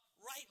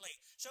uprightly.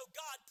 So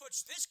God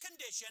puts this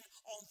condition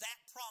on that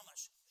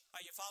promise.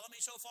 Are you following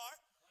me so far?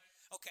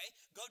 Okay,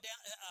 go down.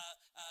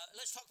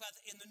 Let's talk about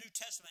in the New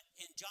Testament,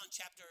 in John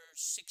chapter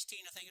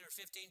 16, I think, or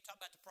 15, talk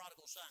about the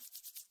prodigal son.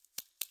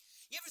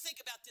 You ever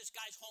think about this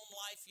guy's home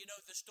life? You know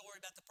the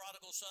story about the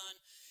prodigal son?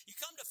 You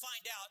come to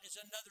find out is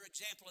another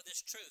example of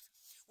this truth.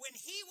 When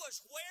he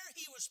was where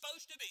he was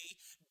supposed to be,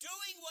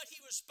 doing what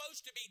he was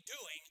supposed to be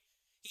doing,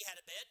 he had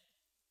a bed,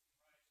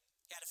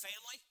 had a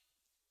family,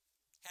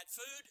 had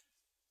food,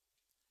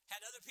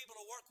 had other people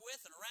to work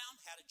with and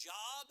around, had a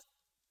job.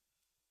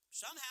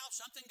 Somehow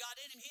something got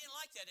in him. He didn't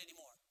like that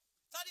anymore.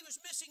 Thought he was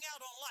missing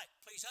out on life.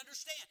 Please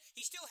understand,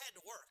 he still had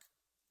to work.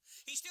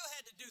 He still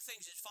had to do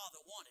things his father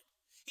wanted.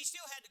 He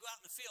still had to go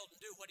out in the field and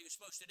do what he was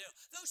supposed to do.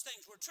 Those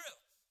things were true,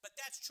 but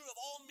that's true of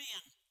all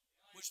men.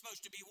 We're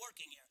supposed to be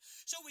working here.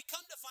 So we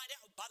come to find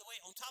out, by the way,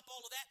 on top of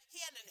all of that, he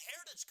had an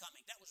inheritance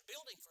coming that was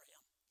building for him.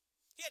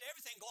 He had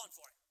everything going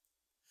for him.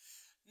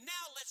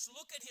 Now let's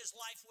look at his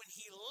life when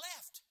he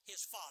left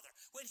his father,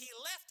 when he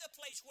left the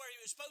place where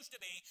he was supposed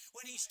to be,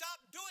 when he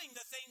stopped doing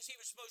the things he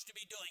was supposed to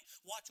be doing.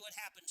 Watch what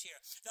happens here.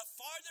 The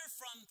farther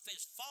from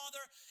his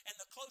father and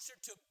the closer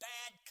to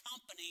bad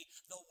company,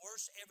 the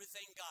worse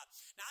everything got.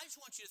 Now I just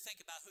want you to think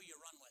about who you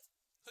run with,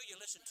 who you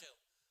listen to,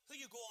 who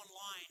you go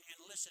online and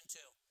listen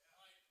to,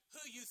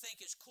 who you think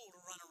is cool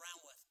to run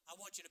around with. I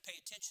want you to pay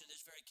attention to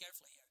this very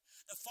carefully here.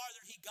 The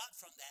farther he got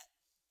from that,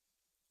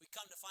 we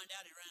come to find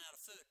out he ran out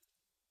of food.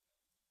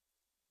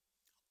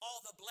 All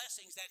the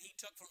blessings that he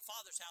took from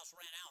Father's house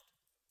ran out.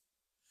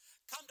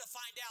 Come to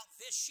find out,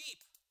 this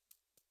sheep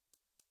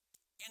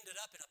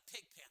ended up in a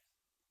pig pen,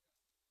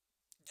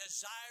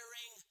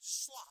 desiring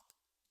slop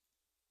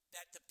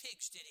that the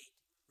pigs did eat.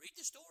 Read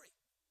the story.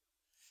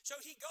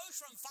 So he goes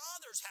from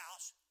Father's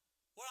house,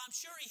 where I'm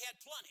sure he had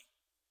plenty,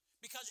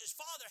 because his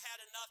father had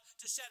enough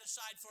to set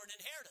aside for an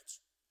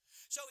inheritance.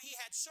 So he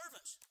had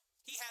servants.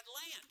 He had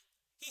land.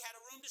 He had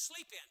a room to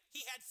sleep in.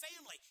 He had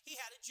family. He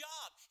had a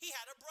job. He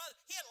had a brother.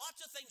 He had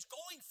lots of things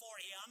going for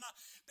him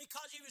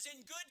because he was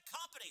in good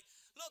company.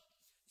 Look,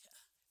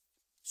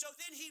 so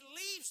then he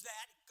leaves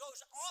that, goes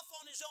off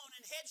on his own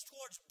and heads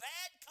towards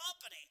bad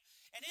company.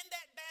 And in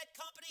that bad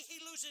company, he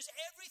loses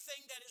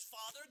everything that his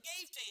father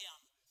gave to him.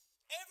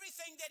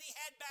 Everything that he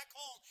had back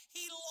home,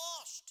 he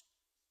lost.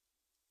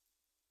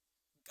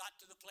 Got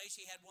to the place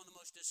he had one of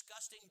the most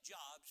disgusting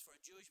jobs for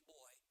a Jewish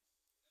boy,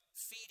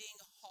 feeding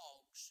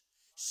hogs.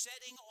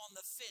 Sitting on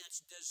the fence,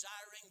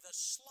 desiring the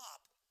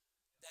slop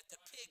that the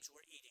pigs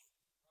were eating.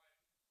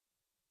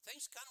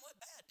 Things kind of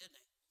went bad, didn't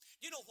they?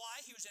 You know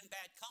why? He was in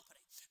bad company.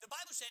 The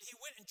Bible said he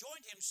went and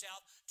joined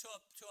himself to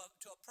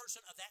a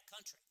person of that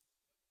country.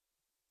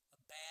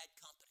 A bad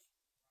company.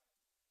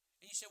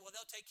 And you say, well,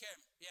 they'll take care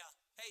of him. Yeah.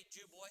 Hey,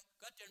 Jew boy,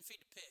 go out there and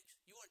feed the pigs.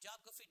 You want a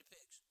job? Go feed the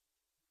pigs.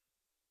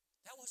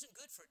 That wasn't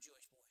good for a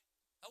Jewish boy.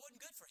 That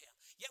wasn't good for him.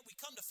 Yet we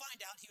come to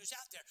find out he was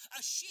out there, a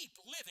sheep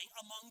living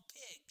among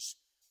pigs.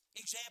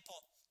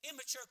 Example,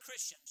 immature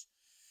Christians.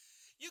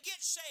 You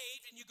get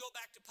saved and you go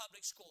back to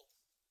public school.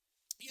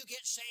 You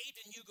get saved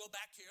and you go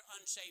back to your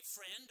unsaved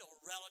friend or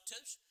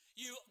relatives.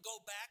 You go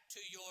back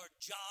to your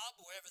job,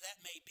 wherever that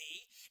may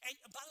be. And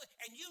by the way,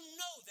 and you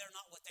know they're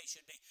not what they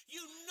should be.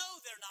 You know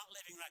they're not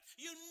living right.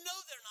 You know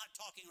they're not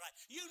talking right.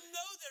 You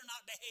know they're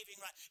not behaving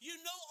right. You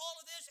know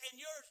all of this,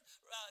 and your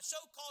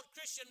so-called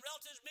Christian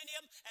relatives, many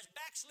of them, as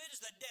backslid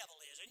as the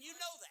devil is. And you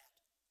know that.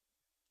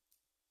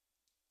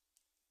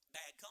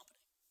 Bad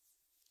company.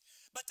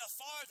 But the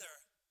farther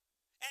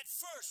At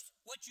first,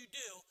 what you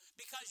do,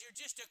 because you're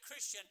just a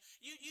Christian,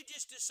 you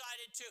just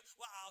decided to,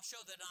 well, I'll show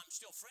that I'm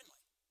still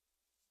friendly.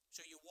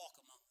 So you walk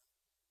among them.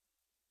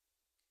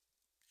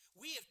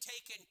 We have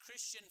taken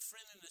Christian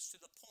friendliness to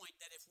the point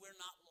that if we're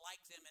not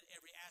like them in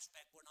every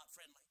aspect, we're not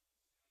friendly.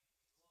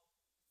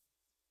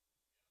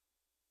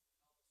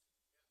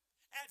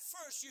 At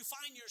first, you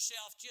find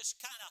yourself just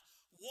kind of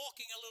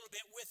walking a little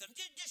bit with them,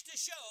 just to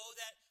show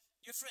that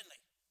you're friendly.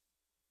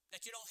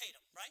 That you don't hate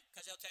them, right?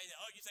 Because they'll tell you,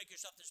 oh, you think you're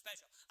something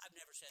special. I've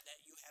never said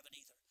that. You haven't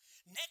either.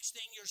 Next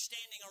thing, you're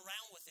standing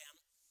around with them,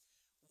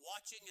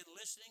 watching and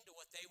listening to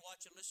what they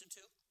watch and listen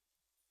to.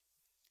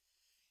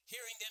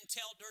 Hearing them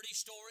tell dirty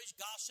stories,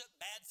 gossip,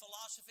 bad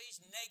philosophies,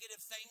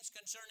 negative things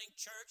concerning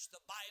church,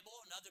 the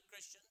Bible, and other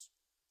Christians.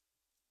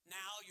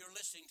 Now you're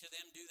listening to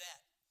them do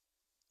that.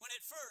 When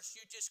at first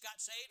you just got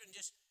saved and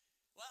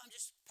I'm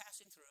just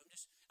passing through. I'm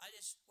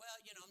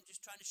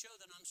just trying to show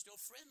that I'm still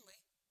friendly.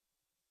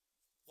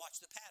 Watch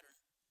the pattern.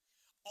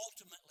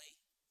 Ultimately,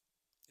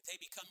 they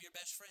become your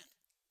best friend.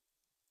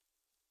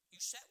 You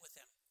sit with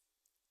them.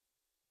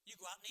 You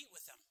go out and eat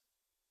with them.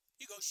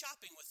 You go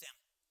shopping with them.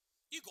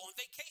 You go on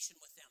vacation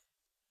with them.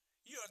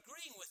 You're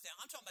agreeing with them.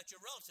 I'm talking about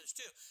your relatives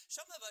too.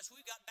 Some of us,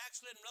 we've got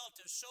backslidden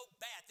relatives so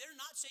bad, they're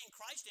not seeing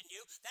Christ in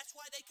you. That's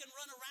why they can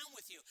run around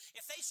with you.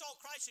 If they saw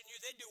Christ in you,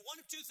 they'd do one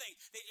of two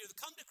things. They'd either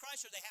come to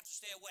Christ or they have to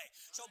stay away.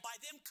 So by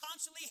them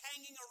constantly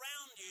hanging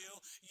around you,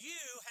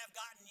 you have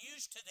gotten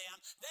used to them.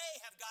 They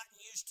have gotten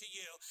used to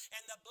you.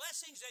 And the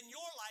blessings in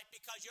your life,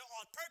 because you're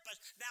on purpose,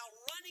 now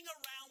running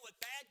around with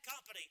bad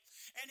company.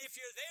 And if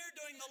you're there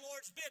doing the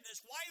Lord's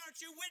business, why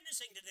aren't you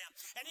witnessing to them?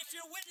 And if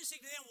you're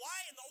witnessing to them, why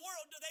in the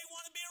world do they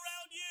want to be around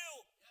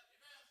you?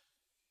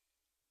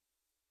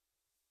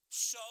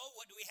 So,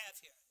 what do we have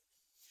here?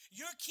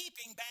 You're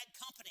keeping bad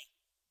company.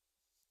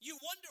 You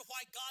wonder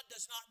why God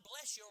does not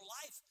bless your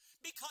life,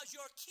 because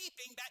you're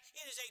keeping bad.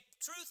 It is a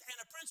truth and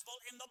a principle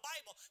in the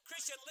Bible.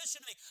 Christian,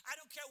 listen to me. I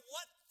don't care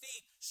what the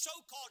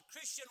so-called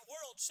Christian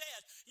world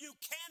says. You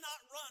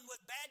cannot run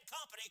with bad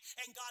company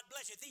and God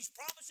bless you. These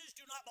promises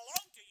do not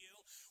belong to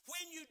you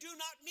when you do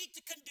not meet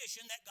the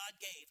condition that God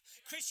gave.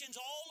 Christians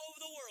all over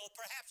the world,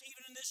 perhaps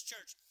even in this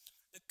church,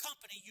 the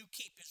company you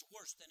keep is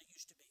worse than it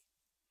used to be.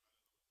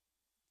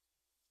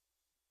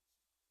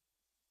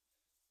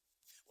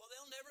 Well,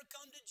 they'll never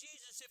come to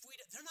Jesus if we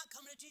do. They're not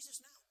coming to Jesus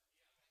now.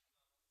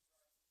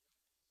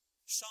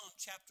 Psalm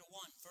chapter 1,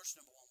 verse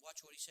number 1.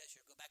 Watch what he says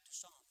here. Go back to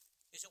Psalm.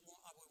 Is it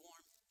warm? Are we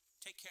warm?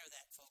 Take care of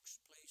that,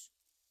 folks, please.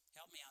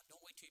 Help me out.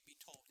 Don't wait till you be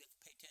told.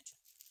 Pay attention.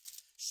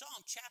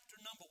 Psalm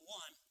chapter number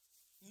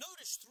 1.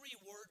 Notice three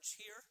words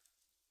here.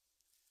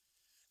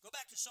 Go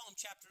back to Psalm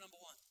chapter number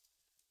 1.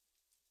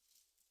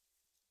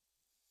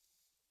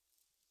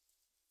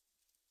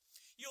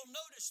 You'll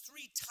notice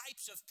three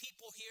types of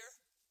people here.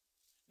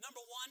 Number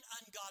 1,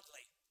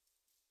 ungodly.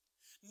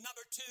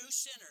 Number 2,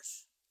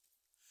 sinners.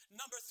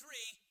 Number 3,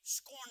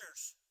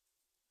 scorners.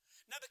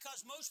 Now,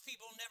 because most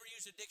people never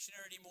use a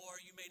dictionary anymore,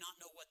 you may not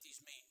know what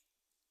these mean.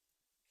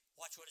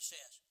 Watch what it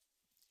says.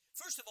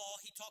 First of all,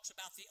 he talks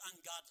about the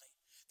ungodly.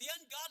 The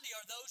ungodly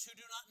are those who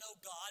do not know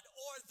God,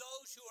 or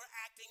those who are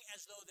acting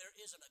as though there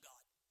isn't a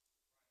God.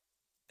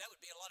 That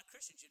would be a lot of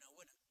Christians,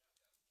 wouldn't it?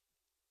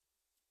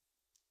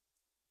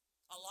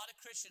 A lot of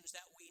Christians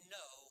that we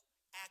know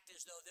act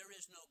as though there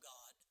is no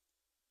God.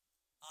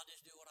 I'll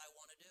just do what I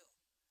want to do.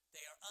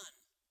 They are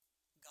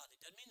ungodly.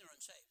 Doesn't mean they're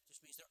unsaved. It just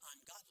means they're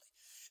ungodly.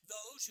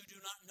 Those who do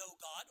not know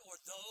God, or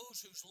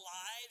those whose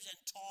lives and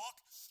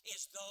talk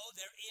as though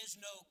there is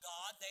no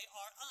God, they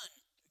are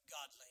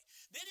ungodly.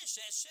 Then it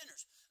says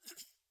sinners.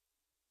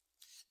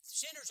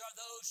 Sinners are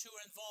those who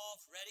are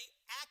involved, ready,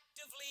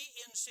 actively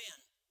in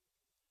sin.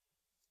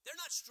 They're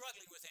not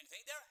struggling with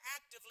anything. They're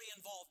actively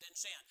involved in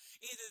sin.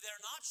 Either they're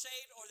not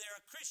saved or they're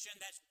a Christian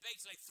that's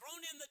basically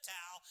thrown in the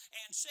towel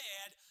and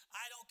said,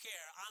 I don't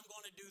care, I'm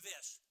going to do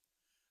this.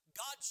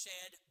 God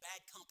said,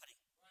 bad company.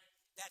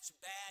 That's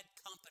bad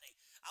company.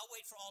 I'll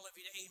wait for all of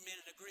you to amen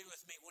and agree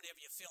with me whenever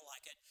you feel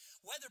like it.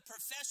 Whether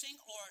professing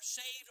or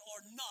saved or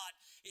not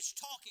is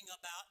talking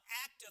about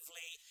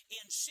actively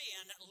in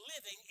sin,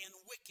 living in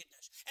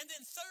wickedness. And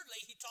then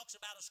thirdly, he talks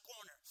about a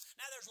scorner.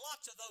 Now there's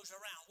lots of those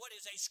around. What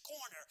is a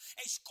scorner?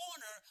 A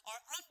scorner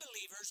are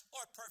unbelievers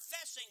or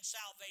professing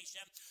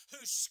salvation who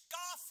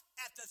scoff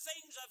at the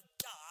things of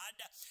God,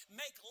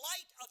 make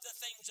light of the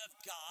things of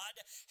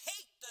God,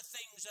 hate the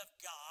things of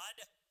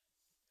God.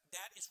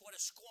 That is what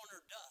a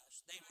scorner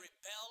does. They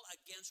rebel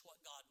against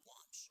what God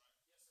wants.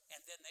 And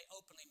then they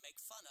openly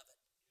make fun of it.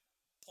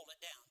 Pull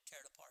it down,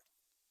 tear it apart.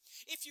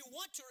 If you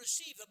want to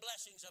receive the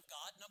blessings of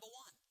God, number 1,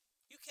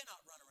 you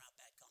cannot run around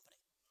bad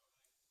company.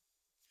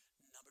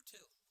 Number 2,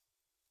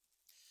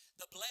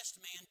 the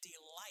blessed man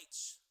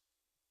delights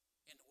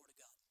in the Word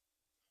of God.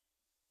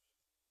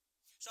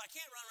 So I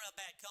can't run around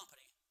bad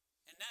company.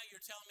 And now you're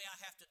telling me I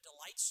have to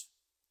delight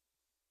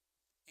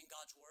in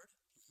God's Word?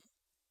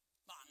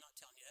 Well, I'm not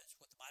telling you that's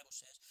what the Bible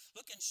says.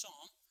 Look in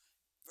Psalm,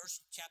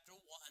 chapter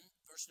 1,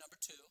 verse number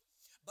 2.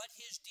 But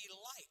his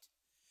delight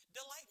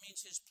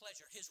means his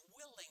pleasure, his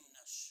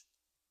willingness.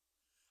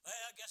 Well,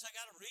 I guess I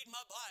got to read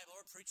my Bible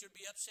or preacher would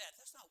be upset.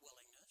 That's not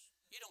willingness.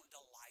 You don't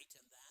delight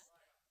in that.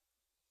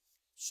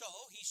 So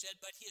he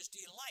said, but his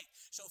delight.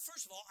 So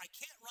first of all, I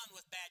can't run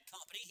with bad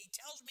company. He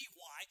tells me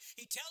why.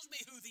 He tells me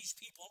who these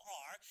people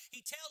are. He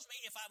tells me,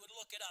 if I would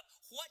look it up,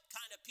 what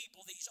kind of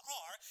people these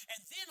are.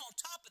 And then on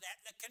top of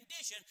that, the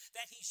condition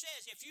that he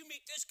says, if you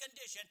meet this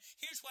condition,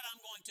 here's what I'm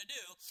going to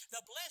do.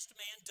 The blessed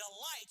man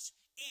delights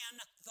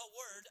in the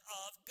word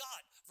of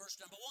God. Verse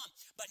number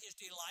 1. But his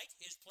delight,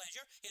 his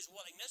pleasure, his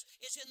willingness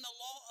is in the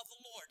law of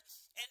the Lord.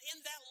 And in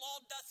that law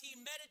doth he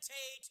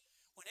meditate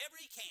whenever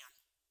he can.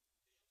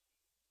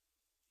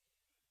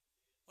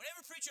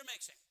 Whenever preacher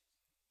makes him.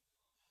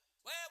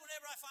 Well,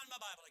 whenever I find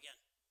my Bible again.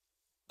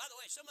 By the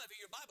way, some of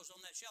you, your Bible's on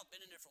that shelf,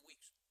 been in there for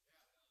weeks.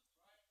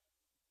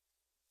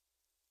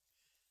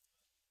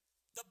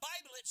 The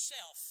Bible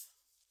itself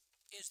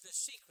is the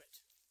secret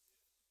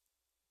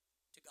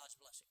to God's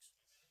blessings.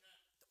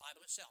 The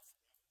Bible itself.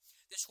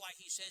 This is why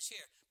he says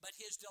here, but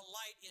his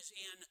delight is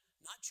in,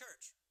 not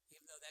church,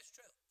 even though that's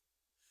true,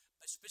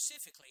 but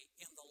specifically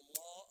in the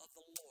law of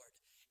the Lord.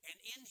 And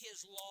in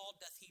his law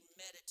doth he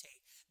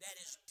meditate. That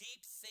is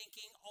deep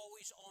thinking,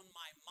 always on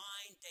my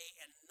mind, day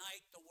and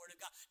night, the word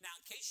of God. Now,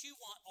 in case you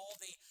want all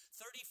the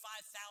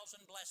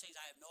 35,000 blessings,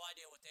 I have no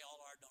idea what they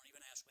all are, don't even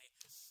ask me.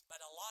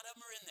 But a lot of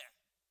them are in there.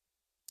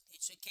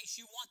 It's in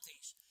case you want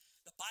these.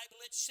 The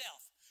Bible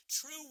itself,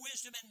 true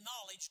wisdom and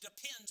knowledge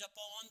depends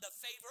upon the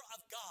favor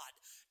of God.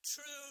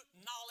 True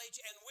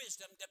knowledge and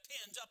wisdom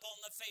depends upon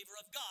the favor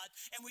of God.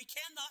 And we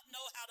cannot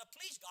know how to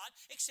please God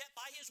except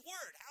by his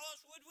word. How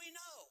else would we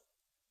know?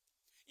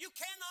 You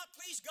cannot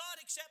please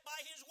God except by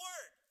his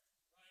word.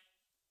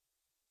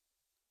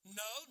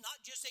 No,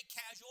 not just a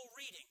casual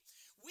reading.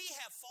 We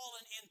have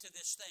fallen into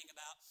this thing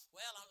about,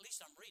 well, at least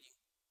I'm reading.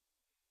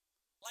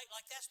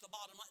 Like that's the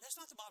bottom line. That's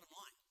not the bottom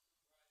line.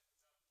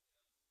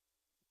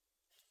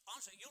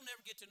 Honestly, you'll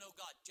never get to know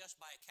God just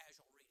by a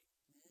casual reading.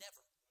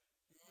 Never.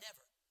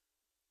 Never.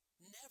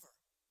 Never.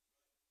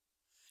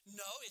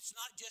 No, it's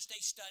not just a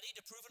study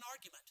to prove an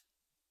argument.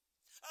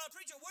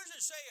 Preacher, where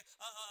does it say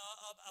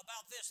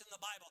about this in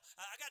the Bible?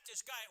 I got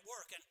this guy at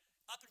work, and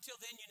up until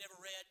then you never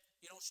read,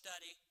 you don't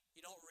study, you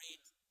don't read.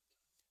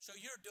 So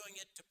you're doing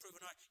it to prove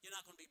an argument. You're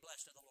not going to be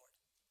blessed of the Lord.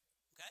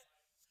 Okay?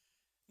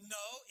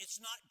 No, it's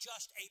not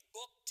just a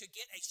book to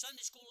get a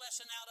Sunday school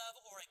lesson out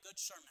of or a good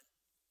sermon.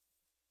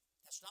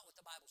 That's not what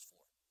the Bible's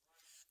for.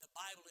 The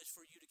Bible is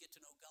for you to get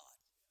to know God.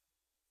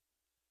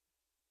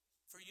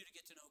 For you to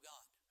get to know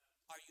God.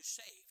 Are you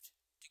saved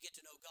to get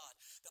to know God?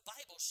 The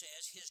Bible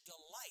says his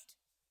delight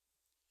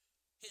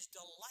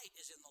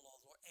is in the law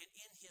of the Lord, and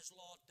in his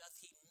law doth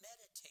he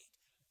meditate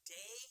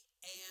day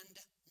and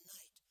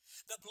night.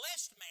 The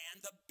blessed man,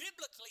 the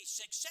biblically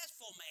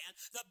successful man,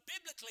 the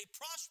biblically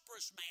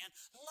prosperous man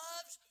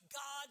loves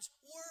God's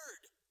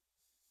word.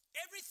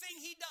 Everything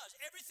he does,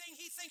 everything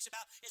he thinks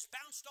about is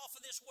bounced off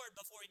of this word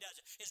before he does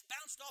it. It's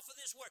bounced off of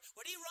this word.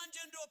 When he runs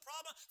into a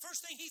problem,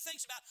 first thing he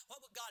thinks about, what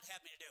would God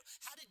have me to do?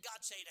 How did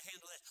God say to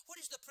handle this? What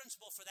is the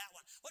principle for that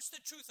one? What's the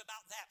truth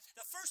about that?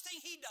 The first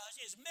thing he does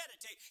is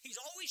meditate. He's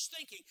always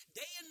thinking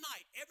day and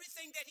night.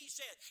 Everything that he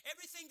says,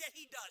 everything that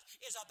he does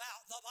is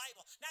about the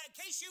Bible. Now, in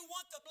case you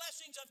want the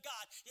blessings of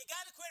God, you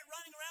got to quit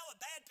running around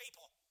with bad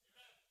people.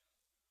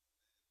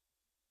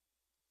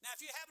 Now,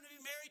 if you happen to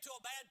be married to a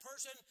bad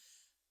person,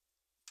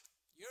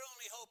 your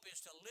only hope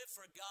is to live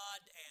for God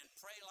and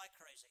pray like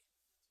crazy.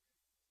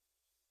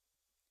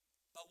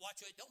 But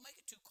watch it. Don't make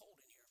it too cold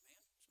in here, man. It's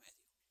Matthew.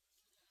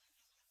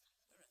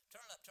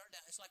 Turn it up, turn it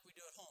down. It's like we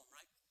do at home,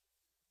 right?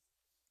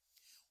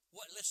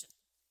 Listen.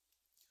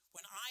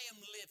 When I am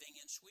living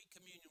in sweet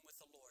communion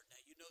with the Lord, now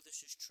you know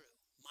this is true,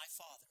 my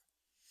Father,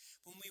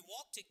 when we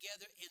walk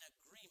together in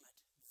agreement,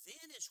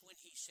 then is when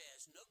he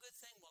says, no good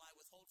thing will I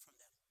withhold from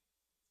them.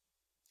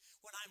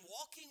 When I'm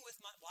walking with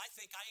I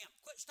think I am.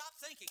 Stop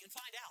thinking and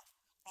find out.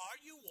 Are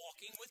you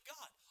walking with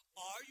God?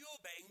 Are you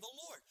obeying the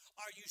Lord?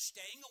 Are you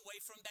staying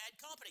away from bad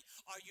company?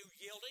 Are you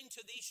yielding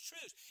to these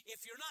truths?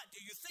 If you're not, do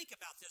you think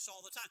about this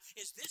all the time?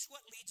 Is this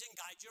what leads and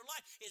guides your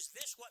life? Is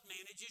this what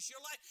manages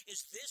your life?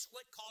 Is this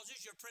what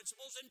causes your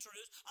principles and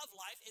truths of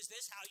life? Is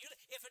this how you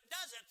live? If it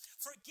doesn't,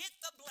 forget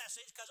the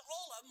blessings, because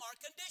all of them are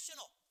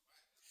conditional.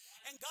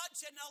 And God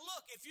said, now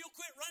look, if you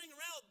quit running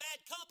around with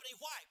bad company,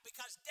 why?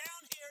 Because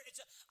down here,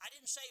 I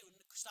didn't say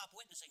stop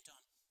witnessing to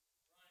them.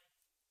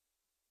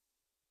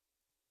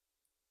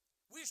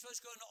 We're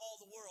supposed to go into all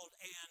the world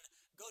and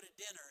go to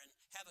dinner and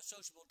have a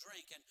sociable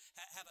drink and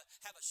have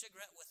a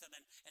cigarette with them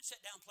and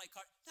sit down and play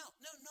cards. No.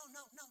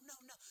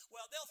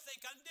 Well, they'll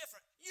think I'm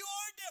different. You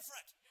are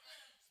different.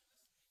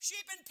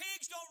 Sheep and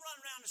pigs don't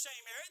run around the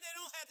same area. They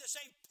don't have the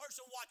same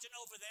person watching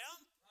over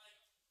them.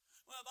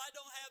 Well, if I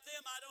don't have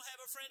them, I don't have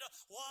a friend.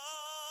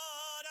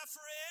 What a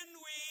friend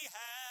we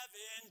have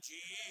in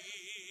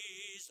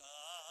Jesus.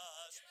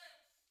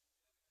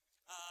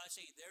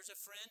 See, there's a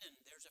friend, and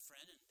there's a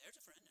friend, and there's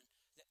a friend, and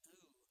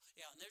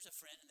and there's a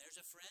friend, and there's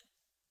a friend.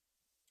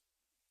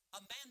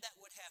 A man that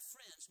would have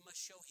friends must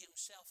show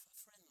himself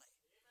friendly.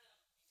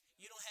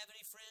 You don't have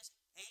any friends,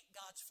 ain't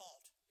God's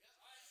fault.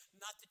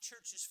 not the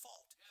church's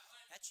fault.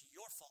 That's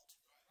your fault.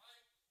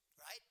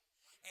 Right?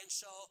 And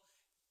so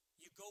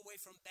you go away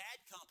from bad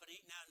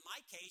company. Now, in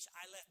my case,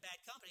 I left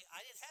bad company.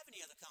 I didn't have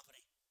any other company.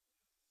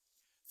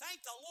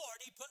 Thank the Lord,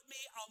 he put me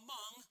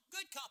among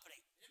good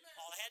company.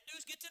 All I had to do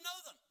is get to know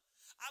them.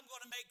 I'm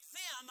going to make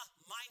them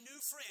my new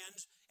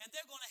friends, and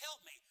they're going to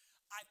help me.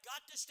 I've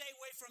got to stay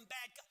away from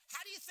bad company.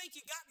 How do you think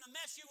you got in the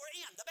mess you were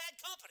in? The bad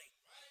company.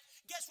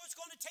 Guess what's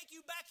going to take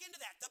you back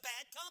into that? The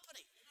bad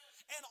company.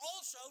 And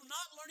also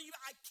not learning.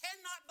 I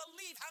cannot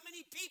believe how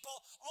many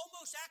people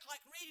almost act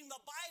like reading the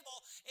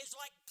Bible is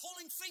like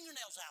pulling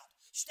fingernails out,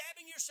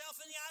 stabbing yourself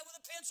in the eye with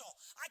a pencil.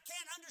 I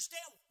can't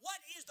understand. What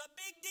is the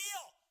big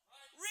deal?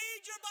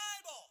 Read your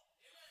Bible.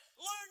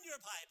 Learn your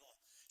Bible.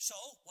 So,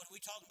 what are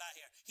we talking about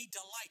here? He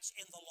delights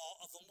in the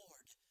law of the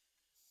Lord.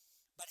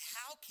 But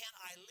how can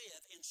I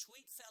live in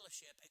sweet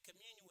fellowship and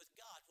communion with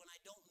God when I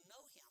don't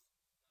know him?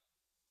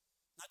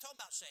 Not talking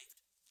about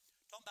saved.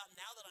 I'm talking about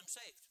now that I'm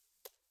saved.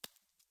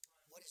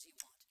 What does he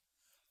want?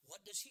 What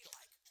does he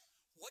like?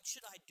 What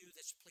should I do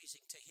that's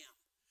pleasing to him?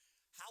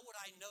 How would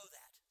I know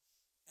that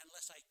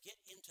unless I get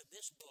into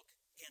this book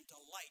and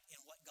delight in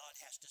what God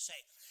has to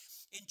say?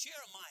 In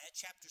Jeremiah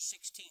chapter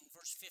 16,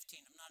 verse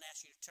 15, I'm not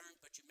asking you to turn,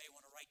 but you may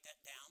want to write that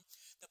down.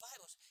 The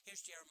Bible's,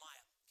 here's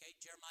Jeremiah. Okay,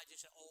 Jeremiah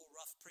just an old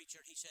rough preacher,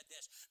 and he said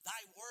this: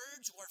 "Thy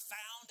words were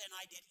found, and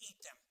I did eat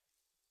them."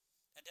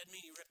 That doesn't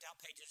mean he ripped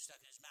out pages and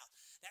stuck in his mouth.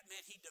 That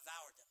meant he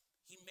devoured them.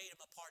 He made them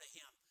a part of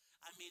him.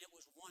 I mean, it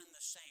was one and the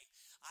same.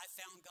 I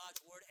found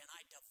God's word and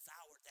I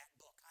devoured that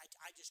book.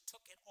 I just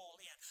took it all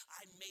in.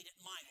 I made it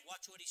mine.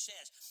 Watch what he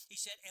says. He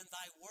said, "And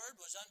thy word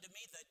was unto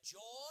me the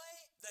joy.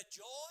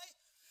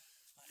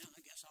 Well,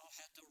 I guess I'll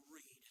have to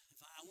read.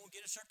 I won't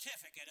get a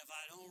certificate if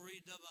I don't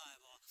read the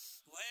Bible.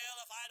 Well,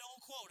 if I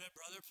don't quote it,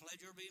 Brother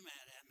Pledger will be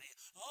mad at me.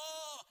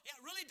 Oh, yeah,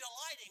 really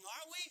delighting,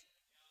 aren't we?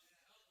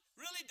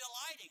 Really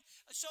delighting.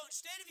 So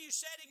instead of you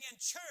sitting in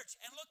church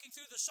and looking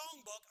through the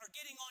songbook or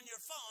getting on your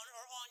phone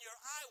or on your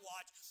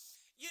iWatch,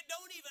 you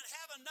don't even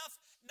have enough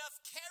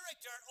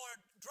character or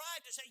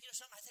drive to say, you know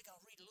something, I think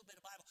I'll read a little bit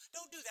of Bible.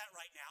 Don't do that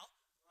right now.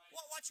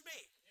 Well, watch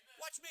me.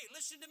 Watch me.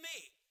 Listen to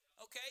me.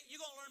 Okay? You're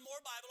going to learn more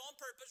Bible on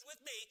purpose with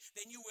me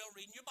than you will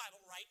reading your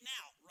Bible right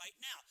now. Right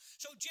now.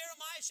 So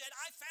Jeremiah said,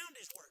 I found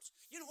his words.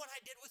 You know what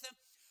I did with them?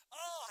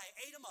 Oh, I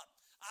ate them up.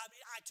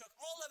 I took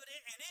all of it in,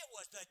 and it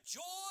was the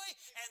joy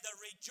and the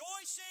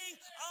rejoicing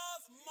of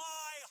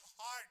my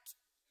heart.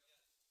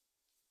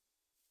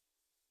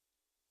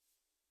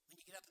 When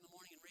you get up in the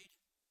morning and read,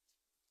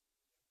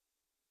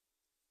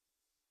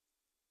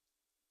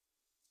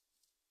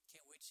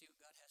 can't wait to see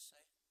what God has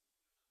to say.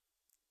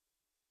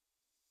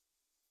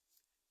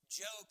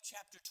 Job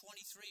chapter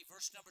 23,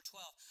 verse number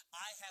 12.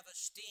 I have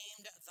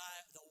esteemed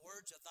the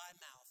words of thy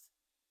mouth.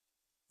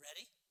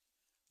 Ready?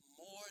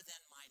 More than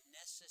my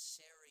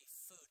necessary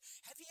food.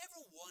 Have you ever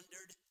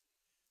wondered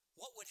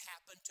what would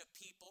happen to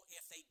people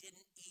if they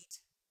didn't eat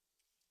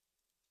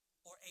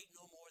or ate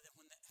no more than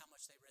how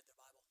much they read their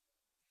Bible?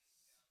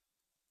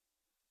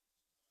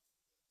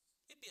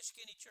 It'd be a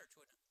skinny church,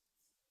 wouldn't it?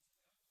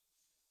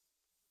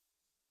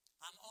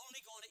 I'm only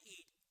going to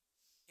eat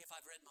if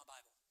I've read my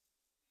Bible.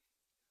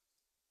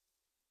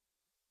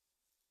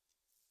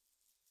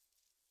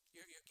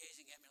 You're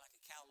gazing at me like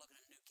a cow looking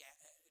at a new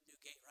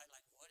gate, right?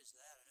 Like, what is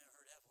that? I never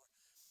heard that before.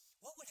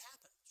 What would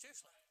happen?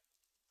 Seriously.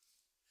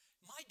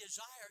 My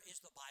desire is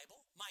the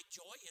Bible. My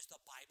joy is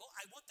the Bible.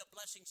 I want the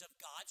blessings of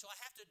God, so I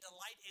have to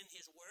delight in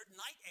his word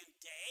night and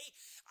day.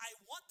 I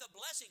want the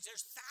blessings.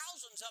 There's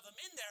thousands of them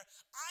in there.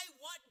 I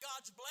want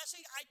God's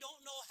blessing. I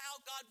don't know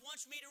how God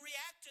wants me to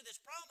react to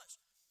this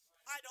promise.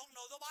 I don't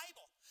know the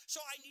Bible.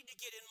 So I need to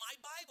get in my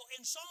Bible.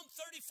 In Psalm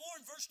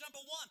 34 and verse number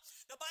 1,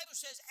 the Bible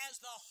says,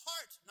 as the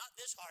heart, not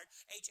this heart,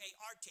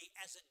 H-A-R-T,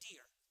 as a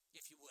deer,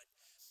 if you would.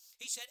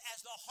 He said,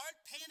 as the hart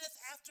panteth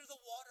after the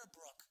water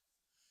brook,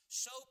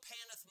 so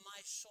panteth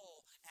my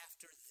soul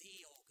after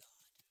thee, O God.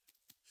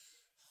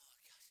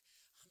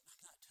 Oh,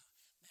 God,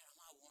 I'm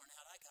all worn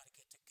out. I got to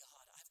get to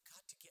God. I've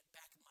got to get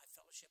back in my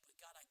fellowship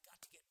with God. I've got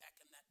to get back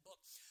in that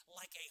book.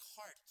 Like a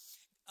hart,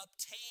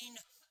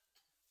 obtain...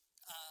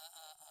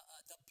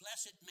 the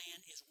blessed man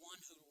is one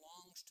who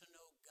longs to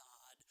know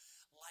God,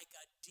 like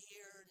a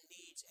deer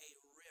needs a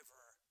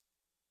river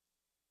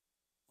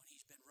when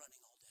he's been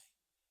running all day.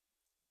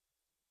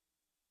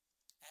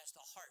 As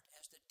the hart,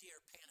 as the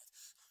deer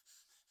panteth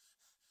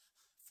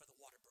for the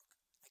water brook.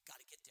 I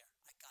got to get there.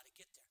 I got to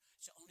get there.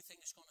 It's the only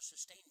thing that's going to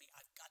sustain me.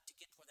 I've got to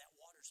get where that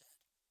water's at.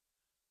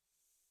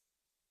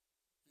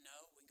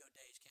 No, we can go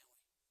days, can't we?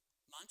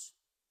 Months?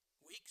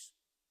 Weeks?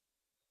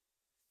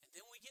 And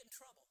then we get in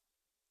trouble.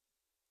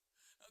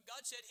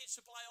 God said he'd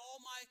supply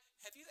all my...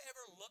 Have you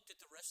ever looked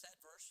at the rest of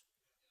that verse?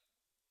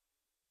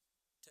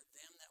 To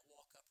them that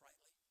walk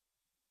uprightly.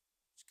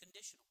 It's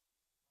conditional.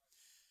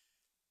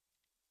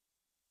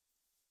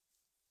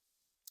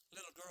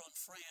 Little girl in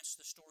France,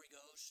 the story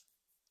goes,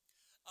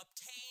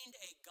 obtained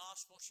a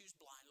gospel. She was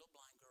blind, little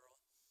blind girl.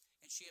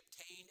 And she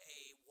obtained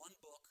one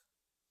book,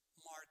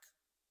 Mark,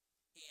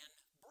 in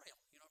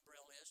Braille. You know what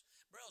Braille is?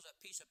 Braille is a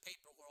piece of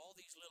paper where all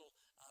these little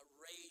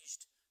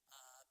raised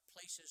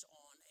places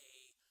on a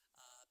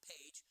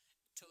page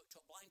to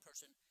a blind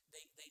person,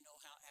 they know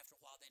how, after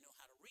a while, they know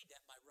how to read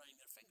that by running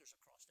their fingers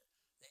across it.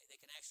 They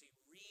can actually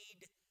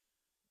read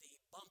the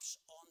bumps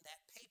on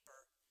that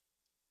paper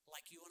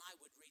like you and I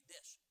would read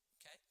this,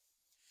 okay?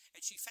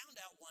 And she found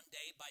out one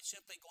day by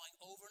simply going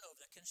over and over,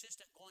 the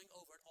consistent going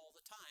over it all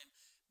the time,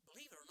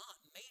 believe it or not,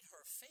 made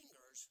her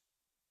fingers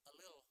a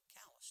little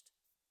calloused.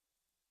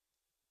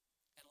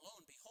 And lo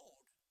and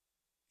behold,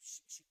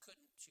 she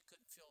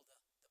couldn't feel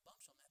the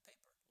bumps on that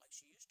paper like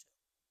she used to.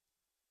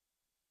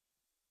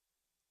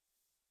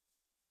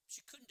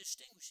 She couldn't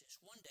distinguish this.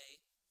 One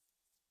day,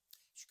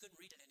 she couldn't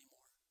read it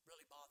anymore.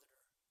 Really bothered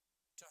her.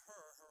 To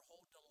her, her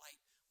whole delight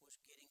was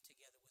getting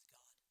together with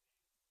God.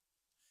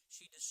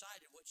 She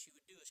decided what she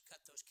would do is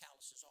cut those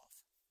calluses off.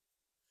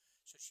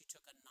 So she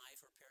took a knife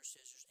or a pair of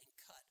scissors and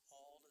cut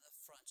all of the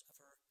fronts of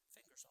her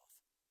fingers off,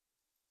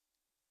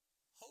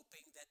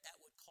 hoping that that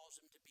would cause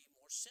them to be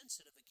more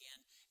sensitive again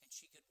and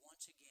she could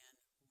once again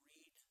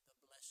read the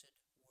blessed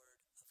Word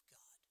of God.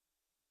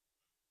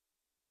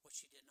 What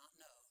she did not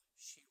know,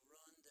 she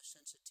ruined the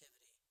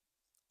sensitivity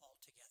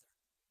altogether.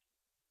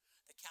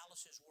 The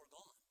calluses were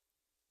gone,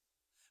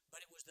 but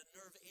it was the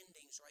nerve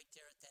endings right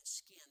there at that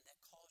skin that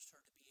caused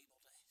her to be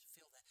able to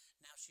feel that.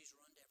 Now she's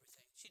ruined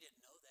everything. She didn't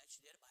know that. She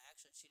did it by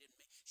accident.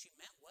 She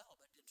meant well,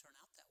 but it didn't turn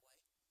out that way.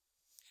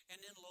 And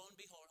then lo and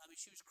behold,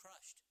 she was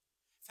crushed.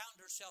 Found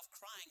herself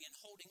crying and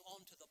holding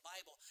on to the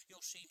Bible.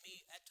 You'll see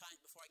me at times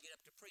before I get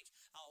up to preach,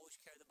 I always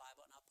carry the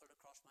Bible and I'll put it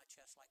across my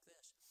chest like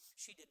this.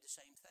 She did the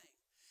same thing.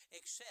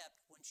 Except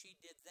when she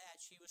did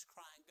that, she was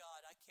crying,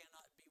 God, I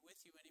cannot be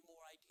with you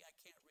anymore. I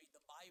can't read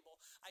the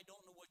Bible. I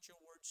don't know what your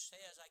word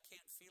says. I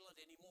can't feel it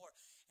anymore.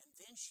 And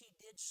then she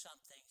did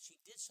something. She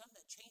did something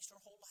that changed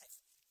her whole life.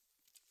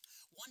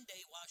 One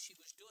day while she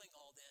was doing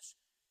all this,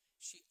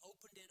 she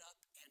opened it up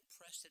and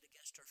pressed it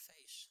against her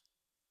face.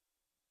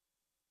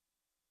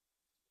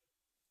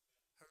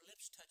 Her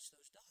lips touched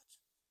those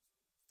dots,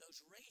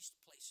 those raised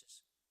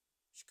places.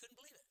 She couldn't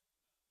believe it.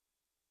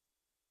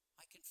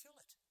 I can feel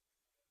it.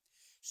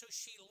 So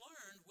she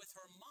learned with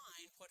her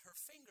mind what her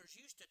fingers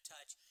used to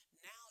touch.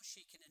 Now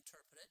she can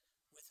interpret it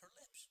with her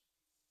lips.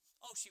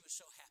 Oh, she was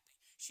so happy.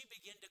 She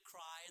began to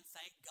cry and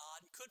thank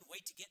God and couldn't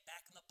wait to get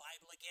back in the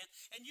Bible again.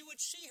 And you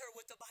would see her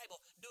with the Bible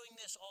doing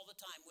this all the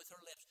time with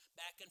her lips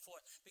back and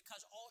forth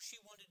because all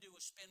she wanted to do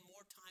was spend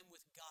more time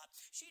with God.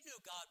 She knew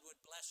God would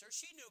bless her.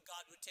 She knew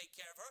God would take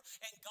care of her.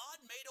 And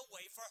God made a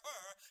way for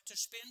her to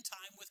spend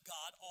time with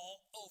God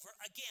all over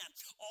again.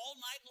 All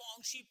night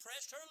long she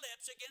pressed her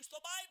lips against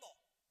the Bible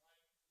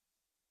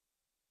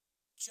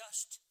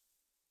just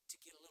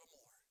to get a little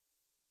more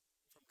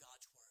from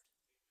God's Word.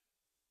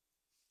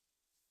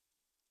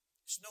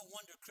 It's no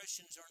wonder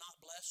Christians are not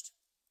blessed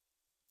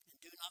and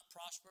do not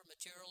prosper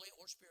materially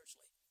or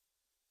spiritually.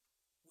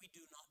 We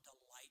do not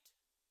delight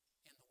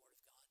in the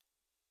Word of God.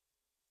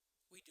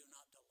 We do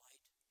not delight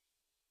in the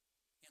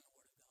Word of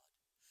God.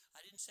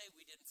 I didn't say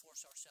we didn't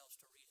force ourselves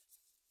to read it.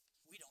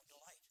 We don't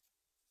delight.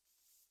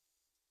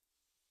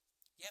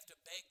 You have to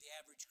beg the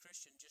average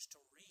Christian just to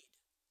read.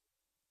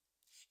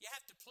 You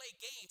have to play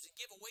games and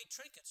give away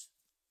trinkets.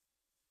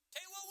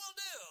 Tell you what we'll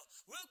do.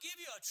 We'll give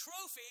you a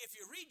trophy if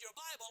you read your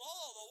Bible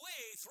all the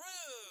way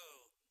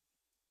through.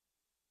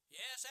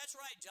 Yes, that's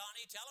right,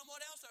 Johnny. Tell them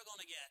what else they're going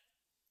to get.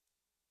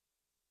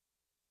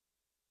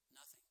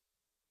 Nothing.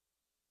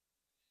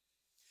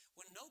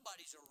 When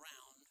nobody's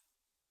around,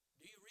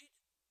 do you read?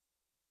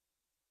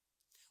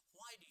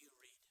 Why do you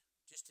read?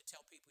 Just to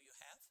tell people you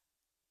have?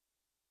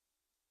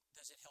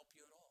 Does it help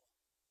you at all?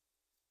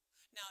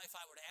 Now, if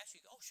I were to ask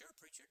you, oh, sure,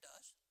 preacher,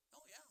 does.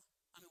 Oh, yeah.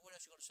 What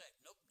else are you going to say?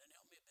 Nope, doesn't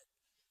help me a bit.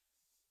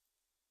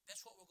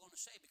 That's what we're going to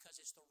say because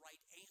it's the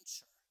right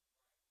answer.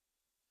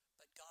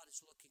 But God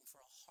is looking for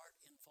a heart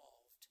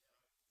involved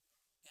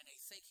and a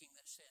thinking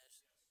that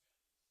says,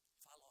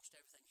 if I lost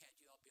everything I had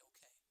you, I'll be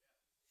okay.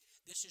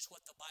 This is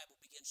what the Bible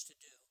begins to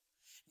do.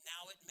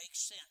 Now it makes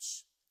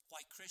sense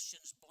why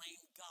Christians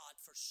blame God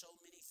for so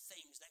many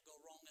things that go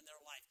wrong in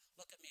their life.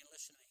 Look at me and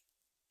listen to me.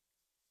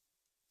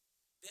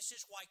 This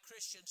is why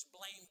Christians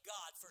blame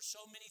God for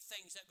so many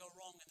things that go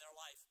wrong in their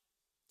life.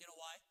 You know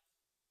why?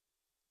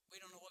 We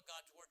don't know what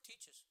God's Word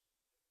teaches.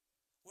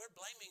 We're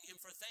blaming Him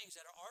for things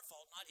that are our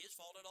fault, not His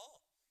fault at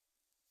all.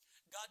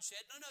 God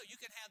said, no, you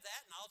can have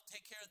that, and I'll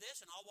take care of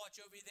this, and I'll watch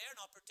over you there, and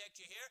I'll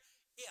protect you here,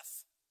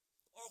 if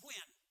or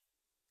when.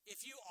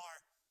 If you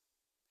are.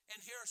 And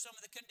here are some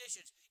of the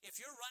conditions.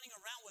 If you're running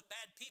around with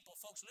bad people,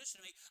 folks,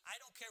 listen to me. I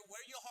don't care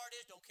where your heart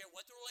is, don't care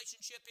what the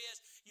relationship is.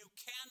 You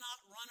cannot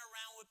run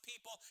around with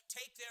people,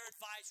 take their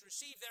advice,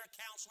 receive their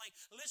counseling,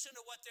 listen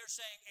to what they're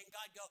saying, and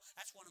God go,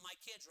 that's one of my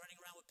kids running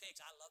around with pigs.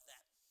 I love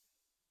that.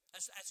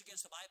 That's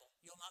against the Bible.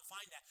 You'll not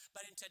find that.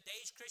 But in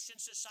today's Christian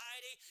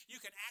society, you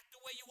can act the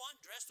way you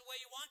want, dress the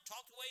way you want,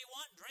 talk the way you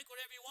want, drink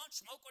whatever you want,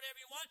 smoke whatever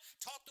you want,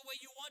 talk the way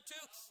you want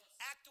to,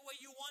 act the way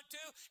you want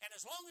to. And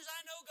as long as I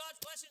know God's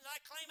blessings,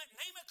 I claim it,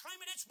 name it, claim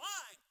it, it's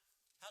mine.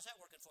 How's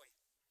that working for you?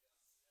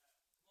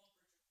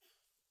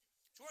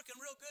 It's working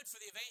real good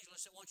for the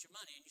evangelist that wants your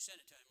money and you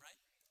send it to him,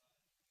 right?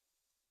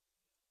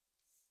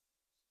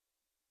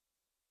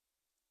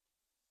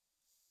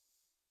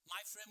 My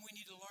friend, we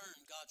need to learn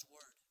God's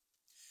word.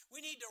 We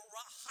need to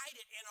hide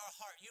it in our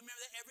heart. You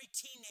remember that every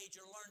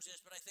teenager learns this,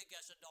 but I think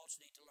us adults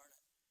need to learn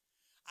it.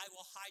 I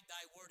will hide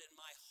thy word in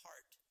my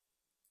heart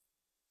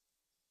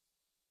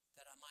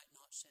that I might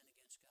not sin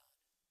against God.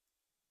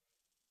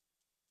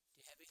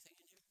 Do you have anything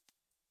in here?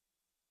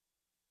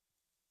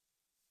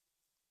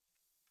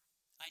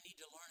 I need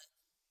to learn it.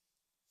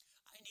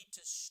 I need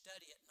to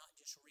study it, not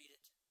just read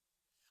it.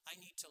 I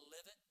need to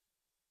live it.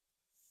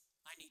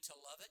 I need to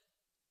love it.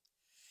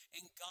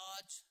 And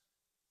God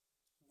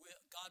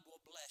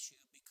will bless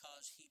you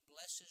because he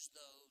blesses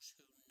those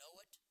who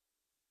know it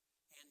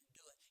and do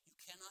it. You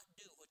cannot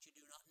do what you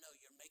do not know.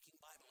 You're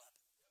making Bible up.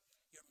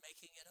 You're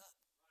making it up.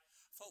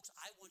 Folks,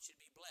 I want you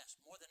to be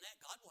blessed. More than that,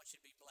 God wants you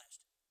to be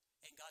blessed.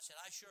 And God said,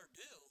 I sure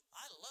do.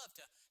 I love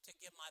to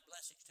give my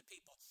blessings to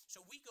people.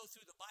 So we go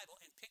through the Bible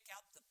and pick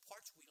out the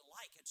parts we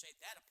like and say,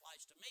 that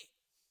applies to me.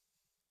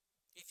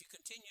 If you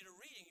continue to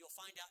reading, you'll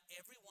find out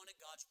every one of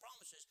God's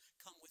promises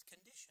come with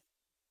condition.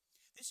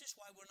 This is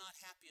why we're not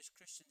happy as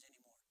Christians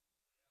anymore.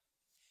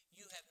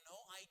 You have no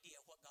idea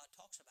what God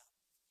talks about.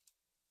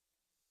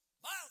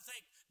 I don't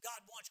think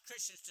God wants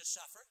Christians to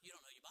suffer. You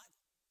don't know your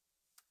Bible.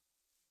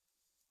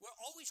 We're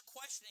always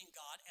questioning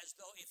God as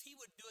though if he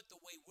would do it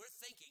the way we're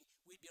thinking,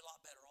 we'd be a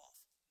lot better off.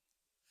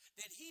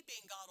 Then he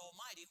being God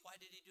Almighty,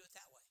 why did he do it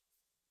that way?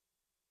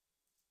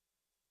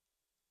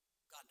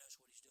 God knows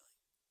what he's doing.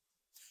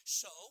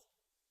 So,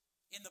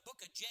 in the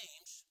book of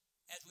James,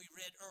 as we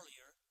read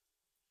earlier,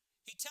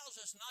 he tells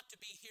us not to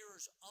be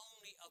hearers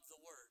only of the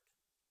word,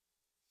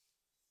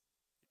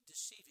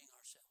 deceiving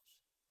ourselves.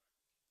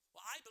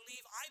 Well, I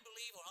believe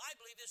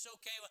it's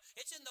okay. Well,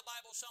 it's in the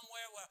Bible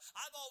somewhere where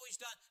I've always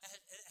done.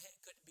 It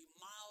could be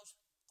miles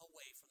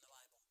away from the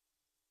Bible.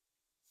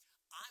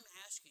 I'm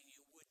asking you,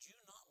 would you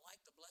not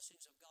like the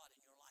blessings of God in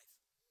your life?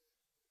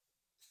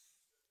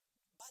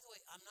 By the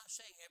way, I'm not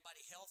saying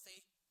everybody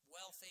healthy,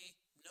 wealthy,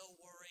 no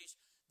worries.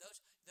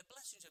 The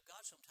blessings of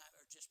God sometimes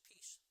are just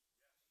peace.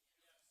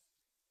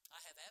 I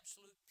have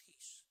absolute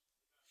peace.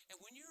 And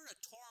when you're in a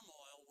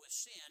turmoil with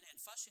sin and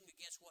fussing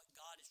against what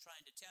God is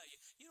trying to tell you,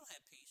 you don't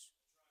have peace.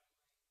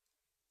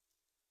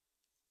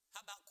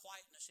 How about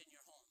quietness in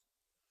your home?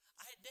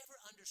 I had never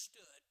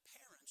understood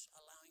parents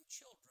allowing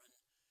children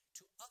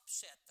to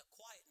upset the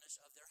quietness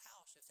of their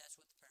house if that's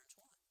what the parents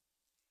want.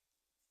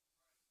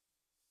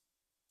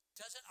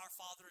 Doesn't our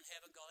Father in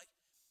heaven go like,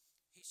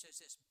 he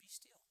says this, be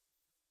still.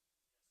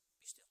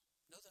 Be still.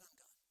 Know that I'm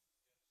God.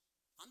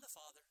 I'm the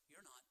Father,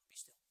 you're not. Be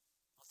still.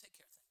 I'll take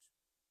care of things.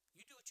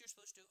 You do what you're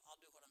supposed to do, I'll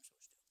do what I'm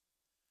supposed to do.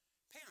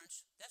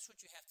 Parents, that's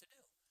what you have to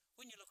do.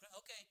 When you look around,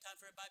 okay, time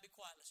for everybody to be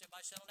quiet. Let's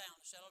everybody settle down,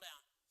 settle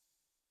down.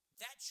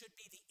 That should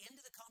be the end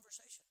of the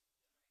conversation.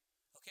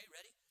 Okay,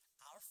 ready?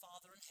 Our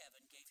Father in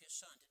heaven gave his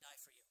Son to die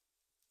for you.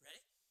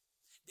 Ready?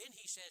 Then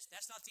he says,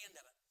 that's not the end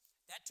of it.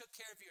 That took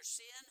care of your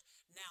sin.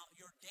 Now,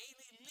 your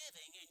daily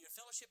living and your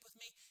fellowship with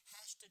me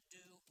has to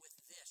do with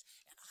this.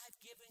 And I've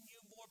given you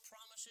more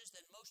promises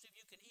than most of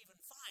you can even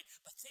find.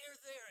 But they're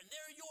there and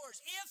they're yours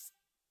if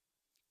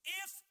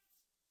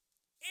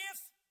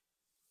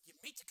you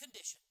meet the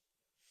condition.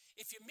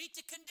 If you meet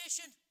the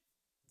condition,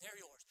 they're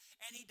yours.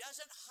 And he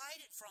doesn't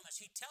hide it from us.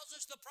 He tells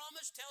us the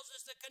promise, tells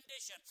us the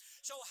condition.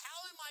 So how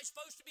am I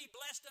supposed to be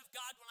blessed of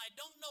God when I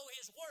don't know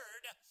his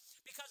word?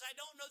 Because I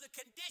don't know the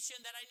condition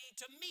that I need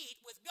to meet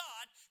with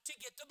God to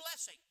get the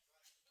blessing.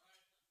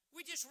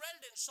 We just read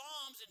it in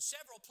Psalms in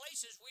several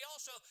places. We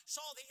also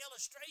saw the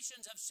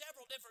illustrations of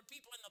several different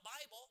people in the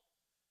Bible.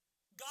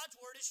 God's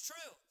word is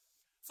true.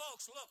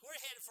 Folks, look, we're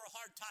headed for a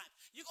hard time.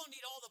 You're going to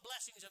need all the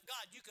blessings of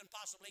God you can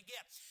possibly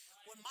get.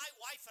 When my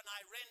wife and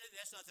I ran into,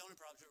 that's not the only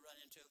problems we run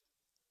into.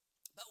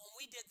 But when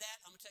we did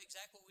that, I'm going to tell you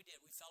exactly what we did.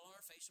 We fell on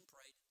our face and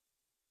prayed.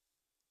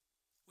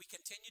 We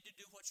continued to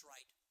do what's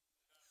right.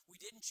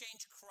 We didn't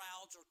change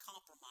crowds or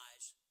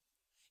compromise.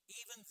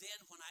 Even then,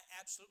 when I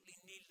absolutely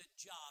needed a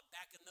job,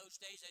 back in those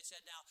days, they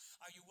said, now,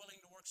 are you willing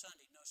to work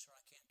Sunday? No, sir,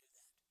 I can't do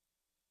that.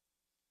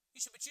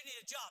 You said, but you need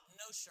a job.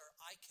 No, sir,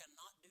 I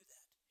cannot do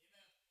that.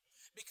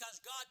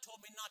 Because God told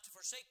me not to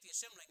forsake the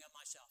assembling of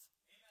myself.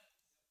 Amen.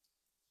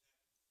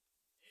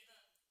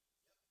 Amen.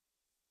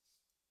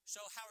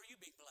 So how are you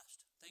being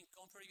blessed? Things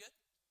going pretty good?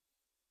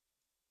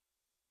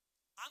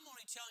 I'm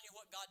only telling you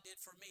what God did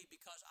for me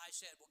because I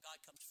said, well,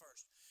 God comes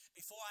first.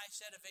 Before I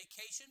set a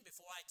vacation,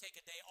 before I take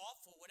a day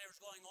off for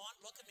whatever's going on,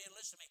 look at me and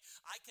listen to me.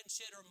 I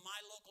consider my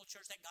local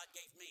church that God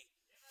gave me.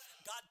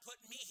 God put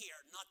me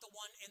here, not the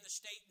one in the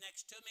state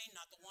next to me,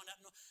 not the one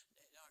up north.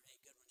 There aren't any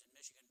good ones in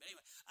Michigan. But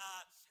anyway,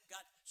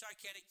 sorry,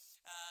 Kenny,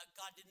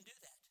 God didn't do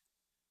that.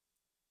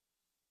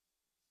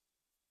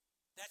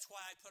 That's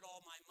why I put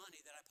all my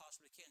money that I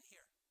possibly can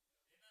here.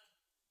 Amen.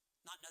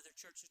 Not in other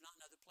churches, not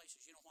in other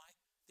places. You know why?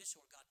 This is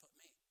where God put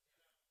me. Amen.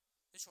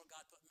 This is where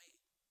God put me.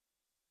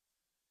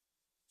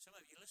 Some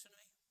of you, listen to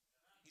me.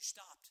 Amen. You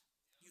stopped.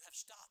 You have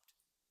stopped.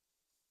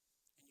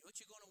 And what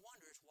you're going to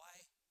wonder is why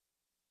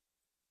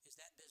is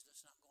that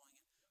business not going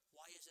in?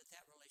 Why isn't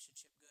that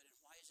relationship good? And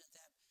why isn't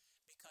that?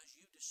 Because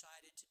you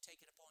decided to take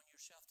it upon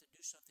yourself to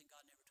do something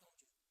God never told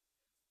you.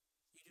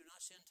 You do do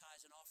not send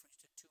tithes and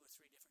offerings to 2 or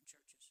 3 different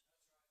churches.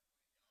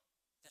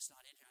 That's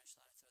not in here. I just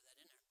thought I'd throw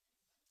that in there.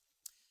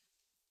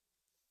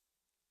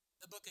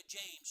 The book of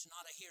James,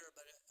 not a hearer,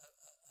 but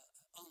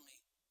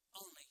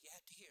only, you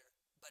have to hear,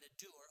 but a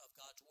doer of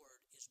God's word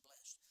is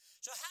blessed.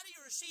 So how do you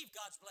receive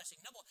God's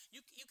blessing? Number one,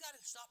 you got to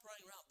stop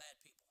running around bad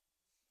people.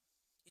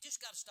 You just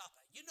got to stop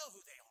it. You know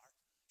who they are.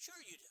 Sure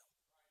you do.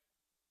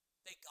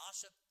 They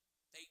gossip.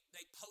 They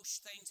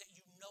post things that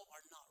you know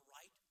are not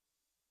right.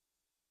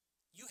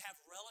 You have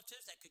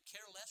relatives that could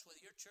care less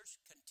whether your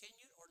church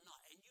continued or not,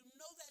 and you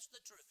know that's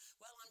the truth.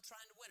 Well, I'm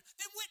trying to win.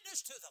 Then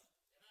witness to them.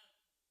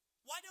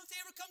 Why don't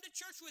they ever come to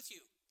church with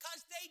you?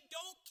 Because they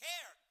don't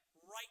care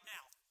right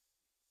now.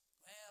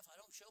 Well, if I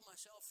don't show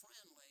myself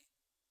friendly,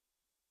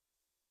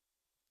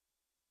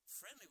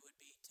 friendly would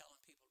be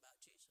telling people about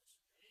Jesus.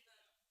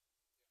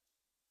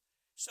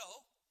 So,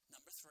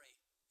 number 3,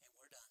 and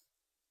we're done.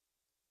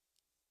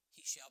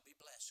 He shall be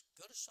blessed.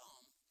 Go to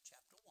Psalm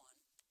chapter 1.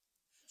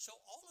 So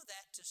all of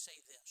that to say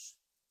this.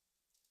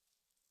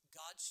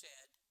 God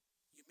said,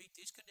 you meet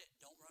these conditions,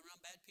 don't run around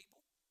bad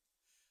people.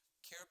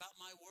 Care about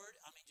my word.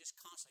 I mean, just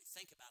constantly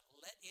think about it.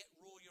 Let it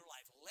rule your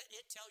life. Let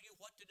it tell you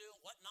what to do,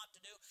 what not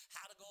to do,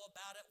 how to go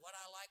about it, what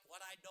I like,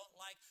 what I don't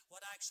like, what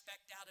I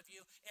expect out of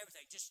you,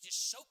 everything. Just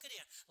soak it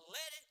in.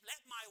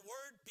 Let my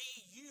word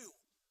be you.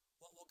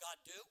 What will God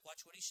do?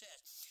 Watch what he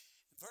says.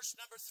 Verse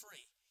number 3.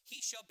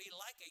 He shall be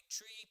like a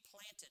tree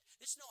planted.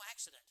 This is no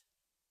accident.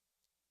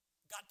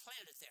 God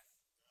planted it there.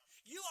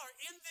 You are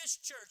in this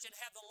church and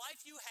have the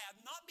life you have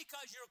not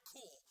because you're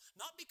cool,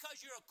 not because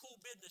you're a cool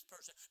business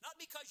person, not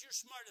because you're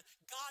smart.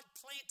 God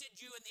planted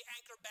you in the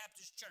Anchor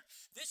Baptist Church.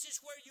 This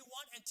is where you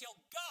want until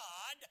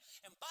God,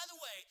 and by the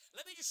way,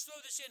 let me just throw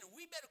this in, and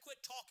we better quit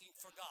talking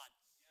for God.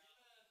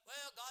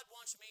 Well, God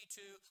wants me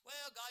to.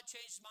 Well, God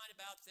changed his mind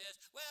about this.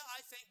 Well,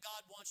 I think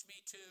God wants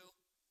me to.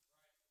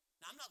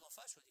 Now, I'm not going to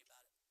fuss with you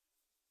about it.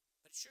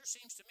 But it sure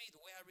seems to me,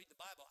 the way I read the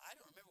Bible, I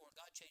don't remember where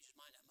God changed his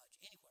mind that much,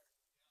 anywhere.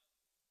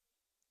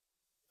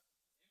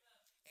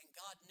 And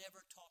God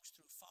never talks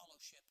through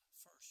fellowship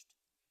first.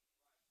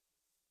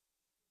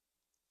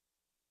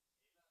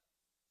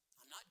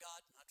 I'm not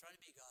God. I'm not trying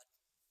to be God.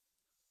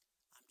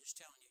 I'm just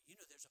telling you. You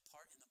know there's a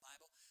part in the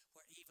Bible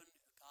where even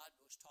God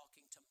was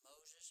talking to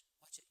Moses.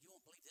 Watch it. You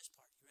won't believe this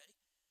part. You ready?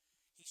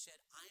 He said,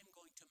 I am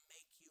going to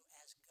make you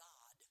as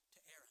God to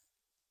Aaron.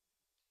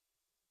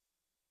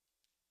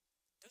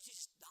 Don't you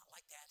just not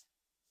like that?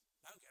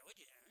 I don't care what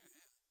you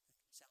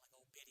sound like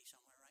old Biddy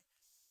somewhere, right?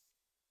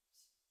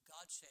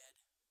 God said,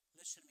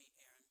 listen to me,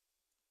 Aaron.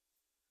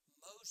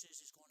 Moses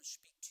is going to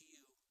speak to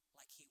you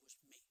like he was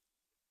me.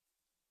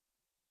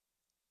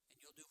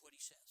 And you'll do what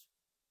he says.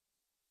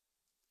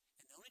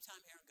 And the only time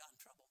Aaron got in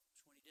trouble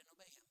is when he didn't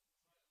obey him.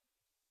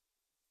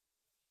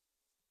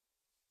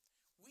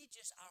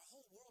 Our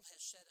whole world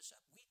has set us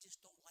up. We just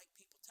don't like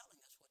people telling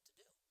us what to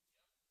do.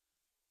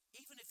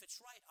 Even if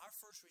it's right, our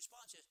first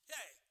response is,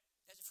 hey,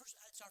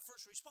 that's our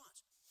first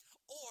response.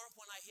 Or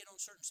when I hit on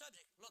a certain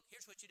subject, look,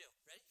 here's what you do.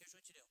 Ready? Here's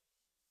what you do.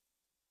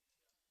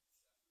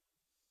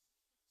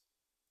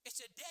 It's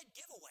a dead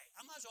giveaway.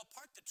 I might as well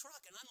park the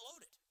truck and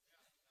unload it.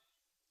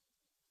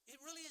 It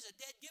really is a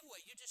dead giveaway.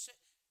 You just say,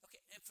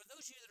 okay, and for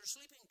those of you that are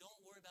sleeping,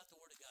 don't worry about the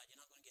word of God.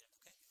 You're not going to get it,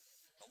 okay?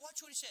 But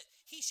watch what he said.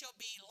 He shall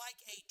be like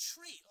a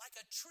tree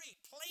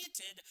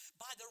planted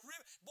by the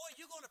river. Boy,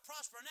 you're going to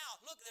prosper now.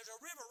 Look, there's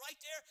a river right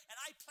there, and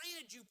I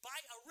planted you by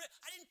a river.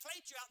 I didn't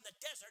plant you out in the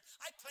desert.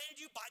 I planted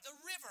you by the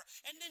river.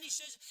 And then he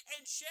says,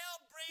 and shall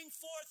bring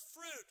forth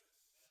fruit.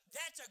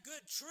 That's a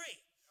good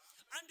tree.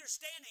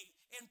 Understanding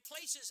in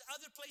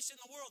other places in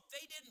the world,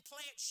 they didn't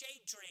plant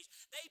shade trees.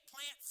 They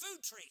plant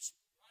food trees.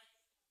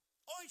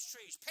 Orange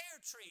trees, pear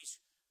trees,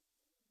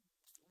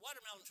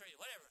 watermelon trees,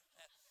 whatever.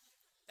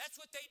 That's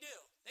what they do.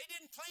 They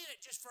didn't plant it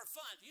just for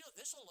fun. You know,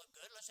 this will look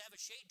good. Let's have a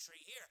shade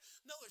tree here.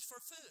 No, it's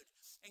for food.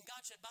 And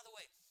God said, by the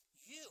way,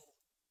 you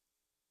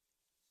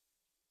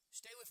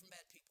stay away from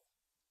bad people.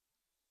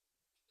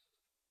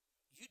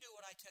 You do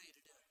what I tell you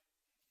to do.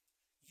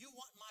 You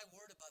want my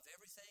word above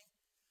everything?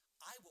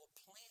 I will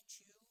plant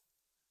you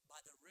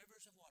by the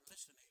rivers of water.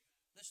 Listen to me.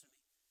 Listen to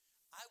me.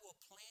 I will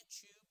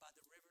plant you by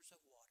the rivers of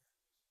water.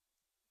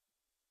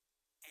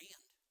 And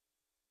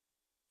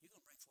you're going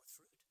to bring forth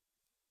fruit.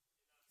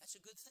 That's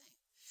a good thing.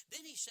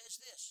 Then he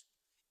says this,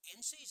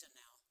 in season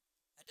now.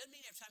 That doesn't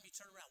mean every time you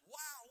turn around,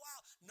 wow.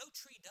 No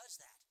tree does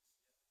that.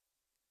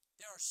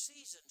 There are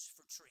seasons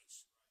for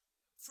trees.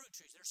 Fruit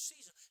trees, there's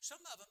seasons.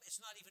 Some of them, it's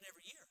not even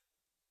every year.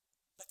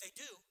 But they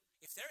do.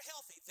 If they're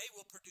healthy, they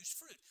will produce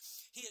fruit.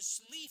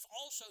 His leaf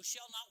also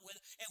shall not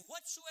wither, and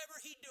whatsoever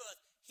he doeth,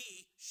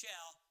 he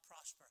shall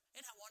prosper.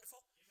 Isn't that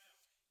wonderful?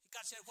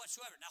 God said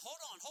whatsoever. Now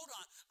hold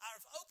on. Our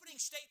opening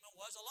statement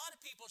was a lot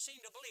of people seem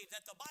to believe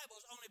that the Bible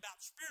is only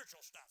about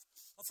spiritual stuff.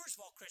 Well, first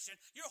of all, Christian,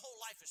 your whole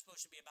life is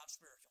supposed to be about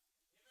spiritual.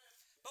 Amen.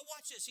 But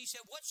watch this. He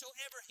said,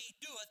 whatsoever he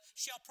doeth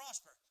shall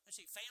prosper.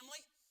 Let's see, family?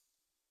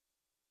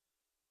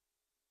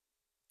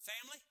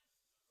 Family?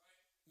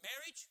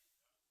 Marriage?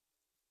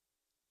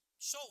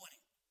 Soul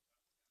winning.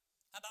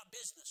 How about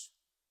business?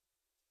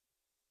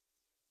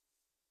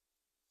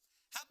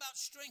 How about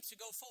strength to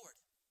go forward?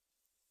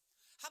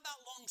 How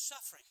about long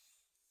suffering?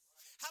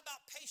 How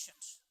about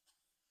patience?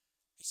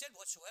 He said,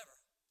 whatsoever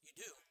you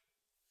do.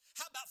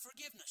 How about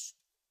forgiveness?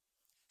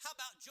 How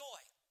about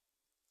joy?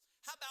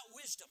 How about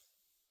wisdom?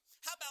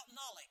 How about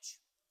knowledge?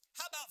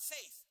 How about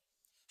faith?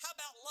 How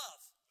about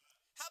love?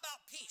 How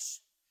about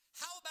peace?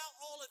 How about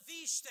all of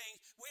these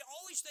things? We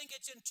always think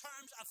it's in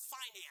terms of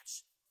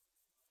finance.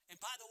 And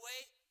by the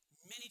way,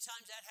 many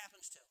times that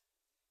happens too.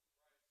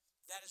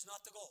 That is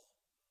not the goal.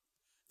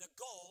 The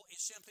goal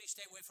is simply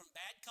stay away from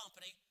bad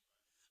company.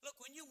 Look,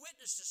 when you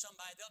witness to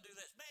somebody, they'll do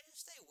this. Man,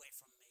 stay away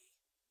from me.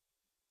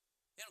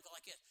 They don't go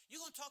like this.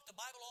 You're going to talk the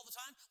Bible all the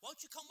time? Why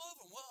don't you come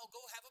over and we'll go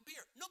have a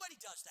beer? Nobody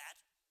does that.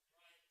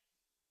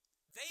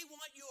 They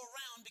want you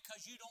around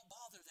because you don't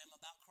bother them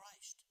about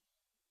Christ.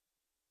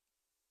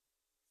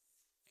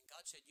 And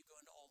God said you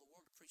go into all the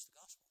world to preach the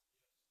gospel,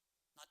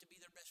 not to be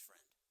their best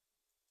friend.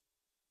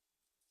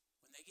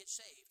 When they get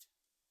saved,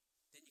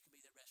 then you can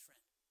be their best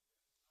friend.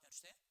 You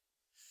understand?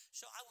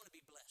 So I want to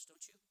be blessed,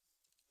 don't you?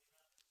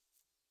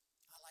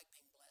 I like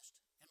being blessed,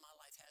 and my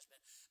life has been.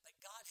 But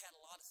God had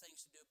a lot of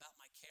things to do about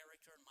my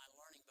character and my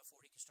learning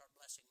before He could start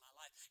blessing my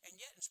life. And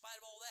yet, in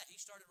spite of all that, He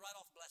started right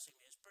off blessing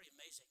me. It's pretty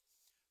amazing.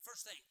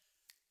 First thing,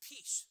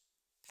 peace,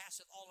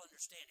 passeth all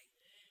understanding.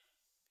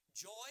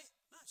 Joy,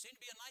 seemed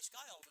to be a nice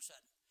guy all of a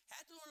sudden.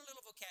 Had to learn a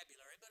little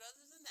vocabulary, but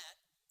other than that,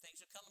 things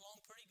have come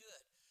along pretty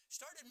good.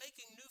 Started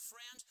making new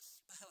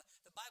friends.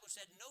 The Bible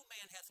said, no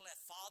man hath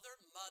left father,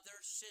 mother,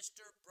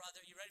 sister,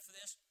 brother. You ready for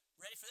this?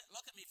 Ready for that?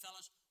 Look at me,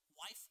 fellas.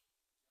 Wife,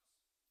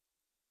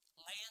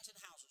 lands, and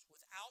houses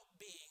without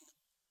being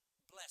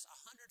blessed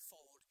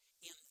 100-fold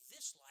in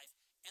this life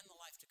and the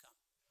life to come.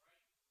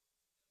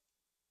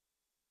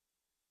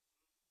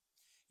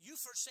 You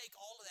forsake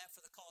all of that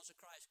for the cause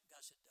of Christ. God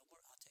said, don't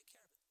worry, I'll take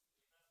care of it.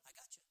 I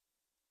got you.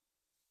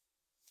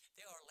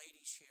 There are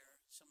ladies here,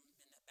 some in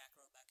that back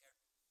row back there,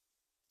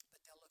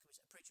 but they'll look at me and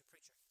say, preacher.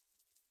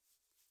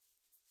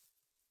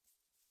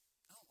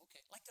 Oh,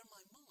 okay. Like they're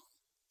my mom.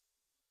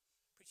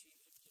 Preacher,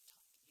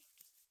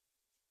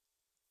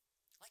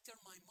 like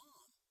they're my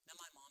mom. Now,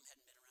 my mom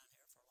hadn't been around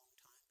here for a long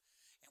time.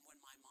 And when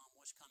my mom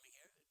was coming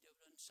here,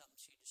 it was something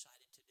she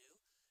decided to do.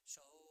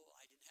 So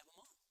I didn't have a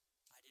mom.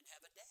 I didn't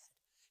have a dad.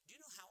 Do you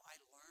know how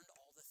I learned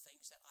all the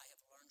things that I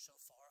have learned so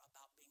far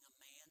about being a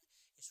man?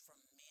 Is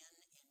from men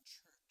in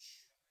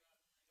church.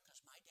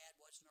 Because my dad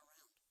wasn't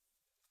around.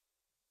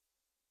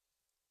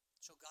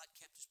 So God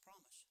kept His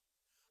promise.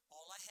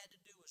 All I had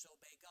to do was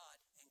obey God,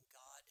 and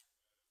God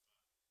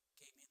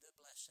gave me the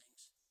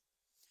blessings.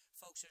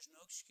 Folks, there's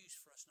no excuse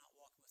for us not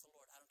walking with the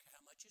Lord. I don't care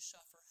how much you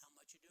suffer, how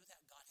much you do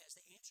that. God has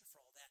the answer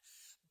for all that.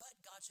 But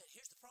God said,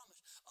 here's the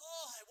promise.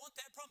 Oh, I want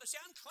that promise. See,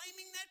 I'm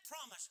claiming that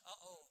promise.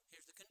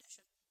 Here's the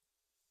condition.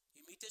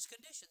 You meet this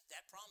condition,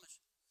 that promise.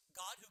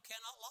 God who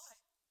cannot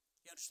lie.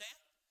 You understand?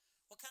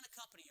 What kind of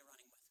company you're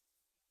running with?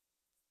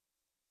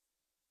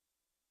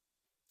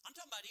 I'm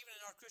talking about even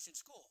in our Christian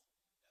school.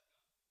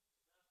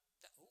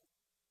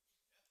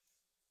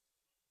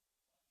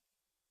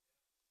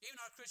 Even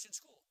our Christian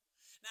school.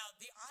 Now,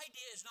 the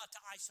idea is not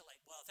to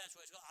isolate. Well, if that's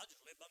what it's going, I'll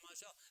just live by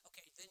myself.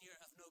 Okay, then you're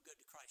of no good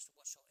to Christ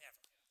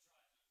whatsoever.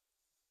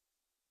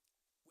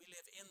 We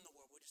live in the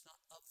world. We're just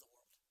not of the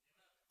world.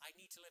 I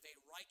need to live a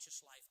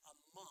righteous life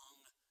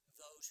among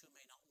those who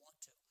may not want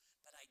to.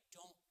 But I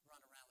don't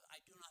run around with them. I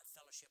do not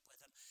fellowship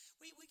with them.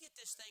 We get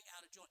this thing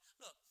out of joint.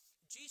 Look,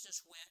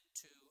 Jesus went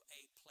to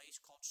a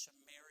place called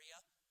Samaria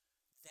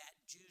that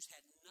Jews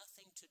had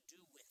nothing to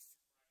do with.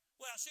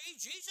 Well, see,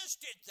 Jesus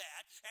did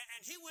that,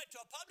 and He went to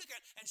a publican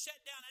and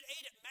sat down and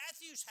ate at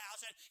Matthew's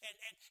house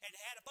and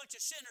had a bunch of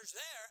sinners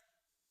there.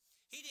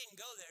 He didn't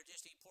go there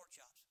just to eat pork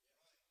chops,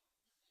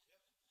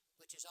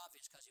 which is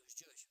obvious because He was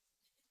Jewish.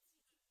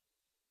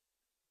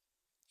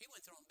 He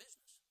went there on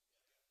business.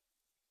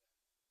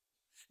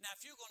 Now,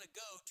 if you're going to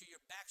go to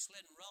your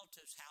backslidden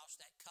relative's house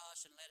that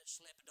cuss and let it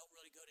slip and don't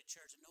really go to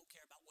church and don't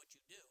care about what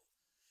you do,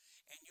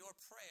 and your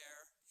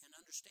prayer and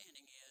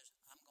understanding is,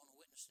 I'm going to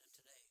witness to them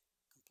today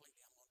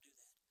completely, I'm going to do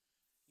that,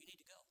 you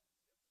need to go.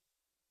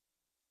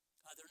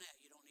 Other than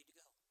that, you don't need to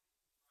go.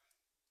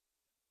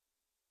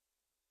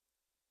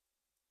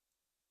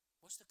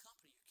 What's the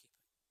company you're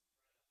keeping?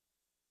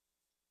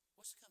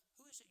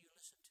 Who is it you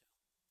listen to?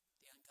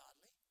 The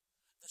ungodly?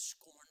 The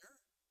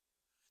scorner?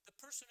 The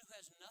person who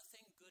has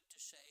nothing good to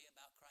say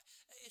about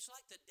Christ. It's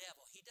like the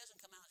devil. He doesn't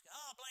come out and go,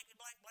 blank,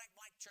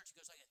 church. He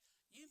goes like this.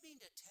 You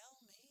mean to tell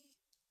me?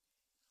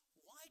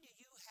 Why do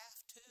you have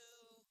to?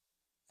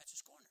 That's a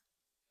scorner.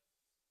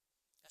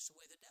 That's the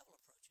way the devil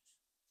approaches.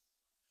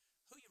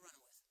 Who are you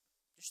running with?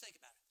 Just think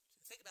about it.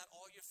 Think about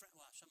all your friends.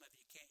 Well, some of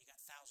you can't. You got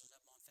thousands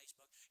of them on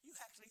Facebook. You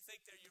actually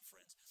think they're your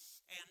friends.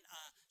 And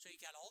so you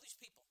got all these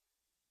people.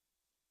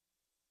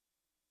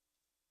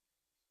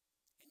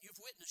 And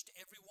you've witnessed to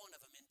every one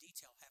of them in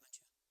detail, haven't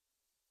you?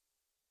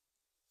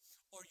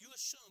 Or you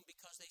assume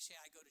because they say,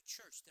 I go to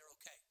church, they're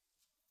okay.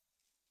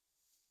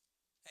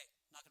 Hey,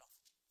 knock it off.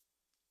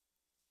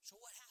 So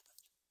what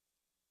happened?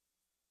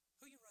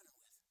 Who are you running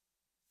with?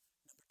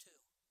 Number two,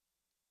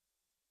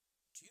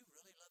 do you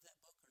really love that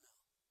book or no?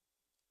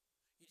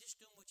 You're just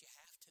doing what you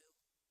have to,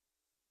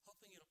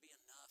 hoping it'll be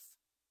enough.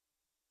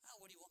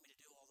 Oh, what do you want me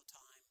to do all the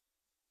time?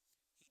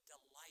 He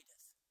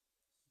delighteth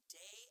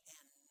day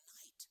and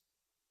night.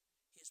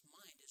 His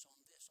mind is on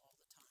this all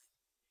the time.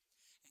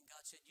 And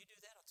God said, you do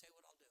that, I'll tell you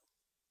what I'll do.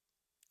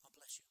 I'll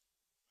bless you.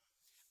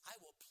 I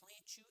will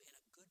plant you in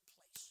a good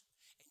place,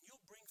 and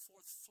you'll bring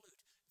forth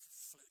fruit.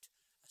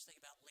 I was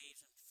thinking about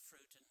leaves and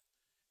fruit and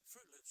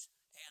Fruit Loops.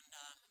 And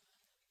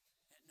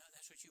no,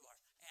 that's what you are.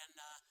 And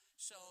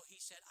so he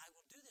said, I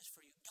will do this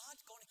for you.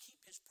 God's going to keep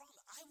his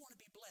promise. I want to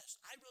be blessed.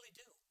 I really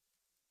do.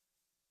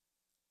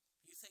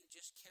 You think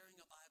just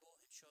carrying a Bible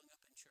and showing up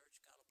in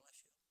church, God will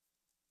bless you?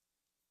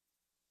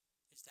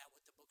 Is that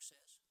what the book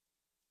says?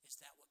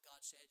 Is that what God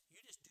said?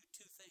 You just do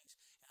two things,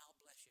 and I'll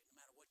bless you. No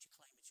matter what you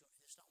claim, it's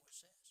yours. That's not what it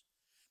says.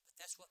 But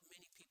that's what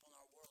many people in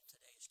our world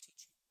today is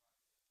teaching.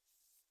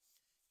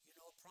 You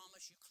know a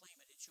promise, you claim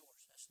it, it's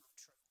yours. That's not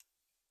true.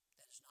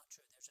 That is not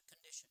true. There's a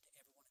condition to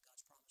every one of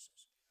God's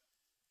promises.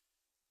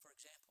 For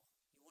example,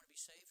 you want to be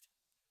saved?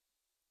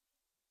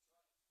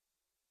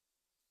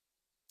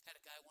 Had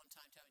a guy one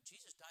time tell me,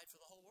 Jesus died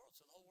for the whole world,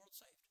 so the whole world's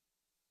saved.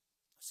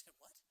 I said,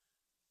 what?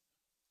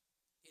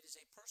 It is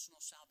a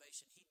personal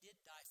salvation. He did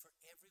die for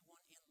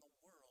everyone in the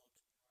world.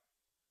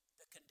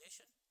 The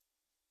condition,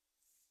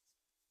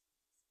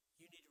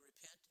 you need to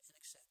repent and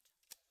accept.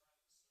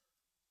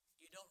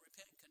 You don't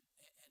repent and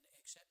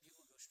accept, you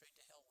will go straight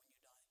to hell when you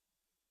die.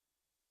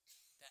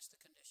 That's the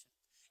condition.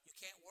 You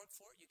can't work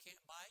for it, you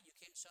can't buy it, you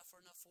can't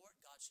suffer enough for it.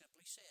 God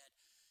simply said,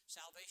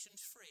 salvation's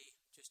free,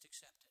 just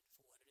accept it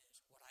for what it is.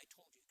 What I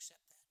told you,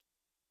 accept that.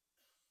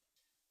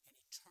 And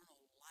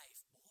eternal life,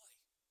 boy,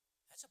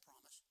 that's a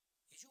promise,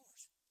 is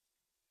yours.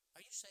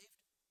 Are you saved?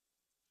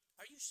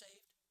 Are you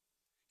saved?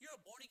 You're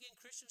a born-again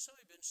Christian. Some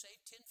of you have been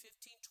saved 10,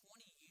 15,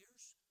 20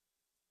 years.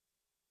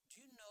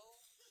 Do you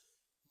know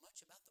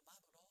much about the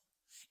Bible at all?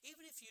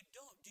 Even if you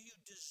don't, do you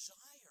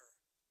desire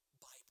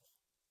Bible?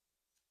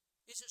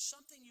 Is it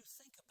something you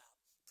think about?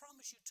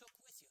 Promise you took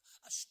with you.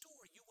 A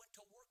story you went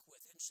to work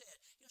with and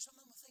said, you know,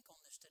 someone will think on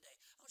this today.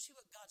 I want to see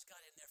what God's got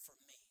in there for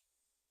me.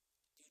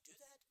 Do you do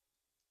that?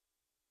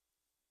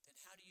 Then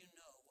how do you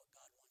know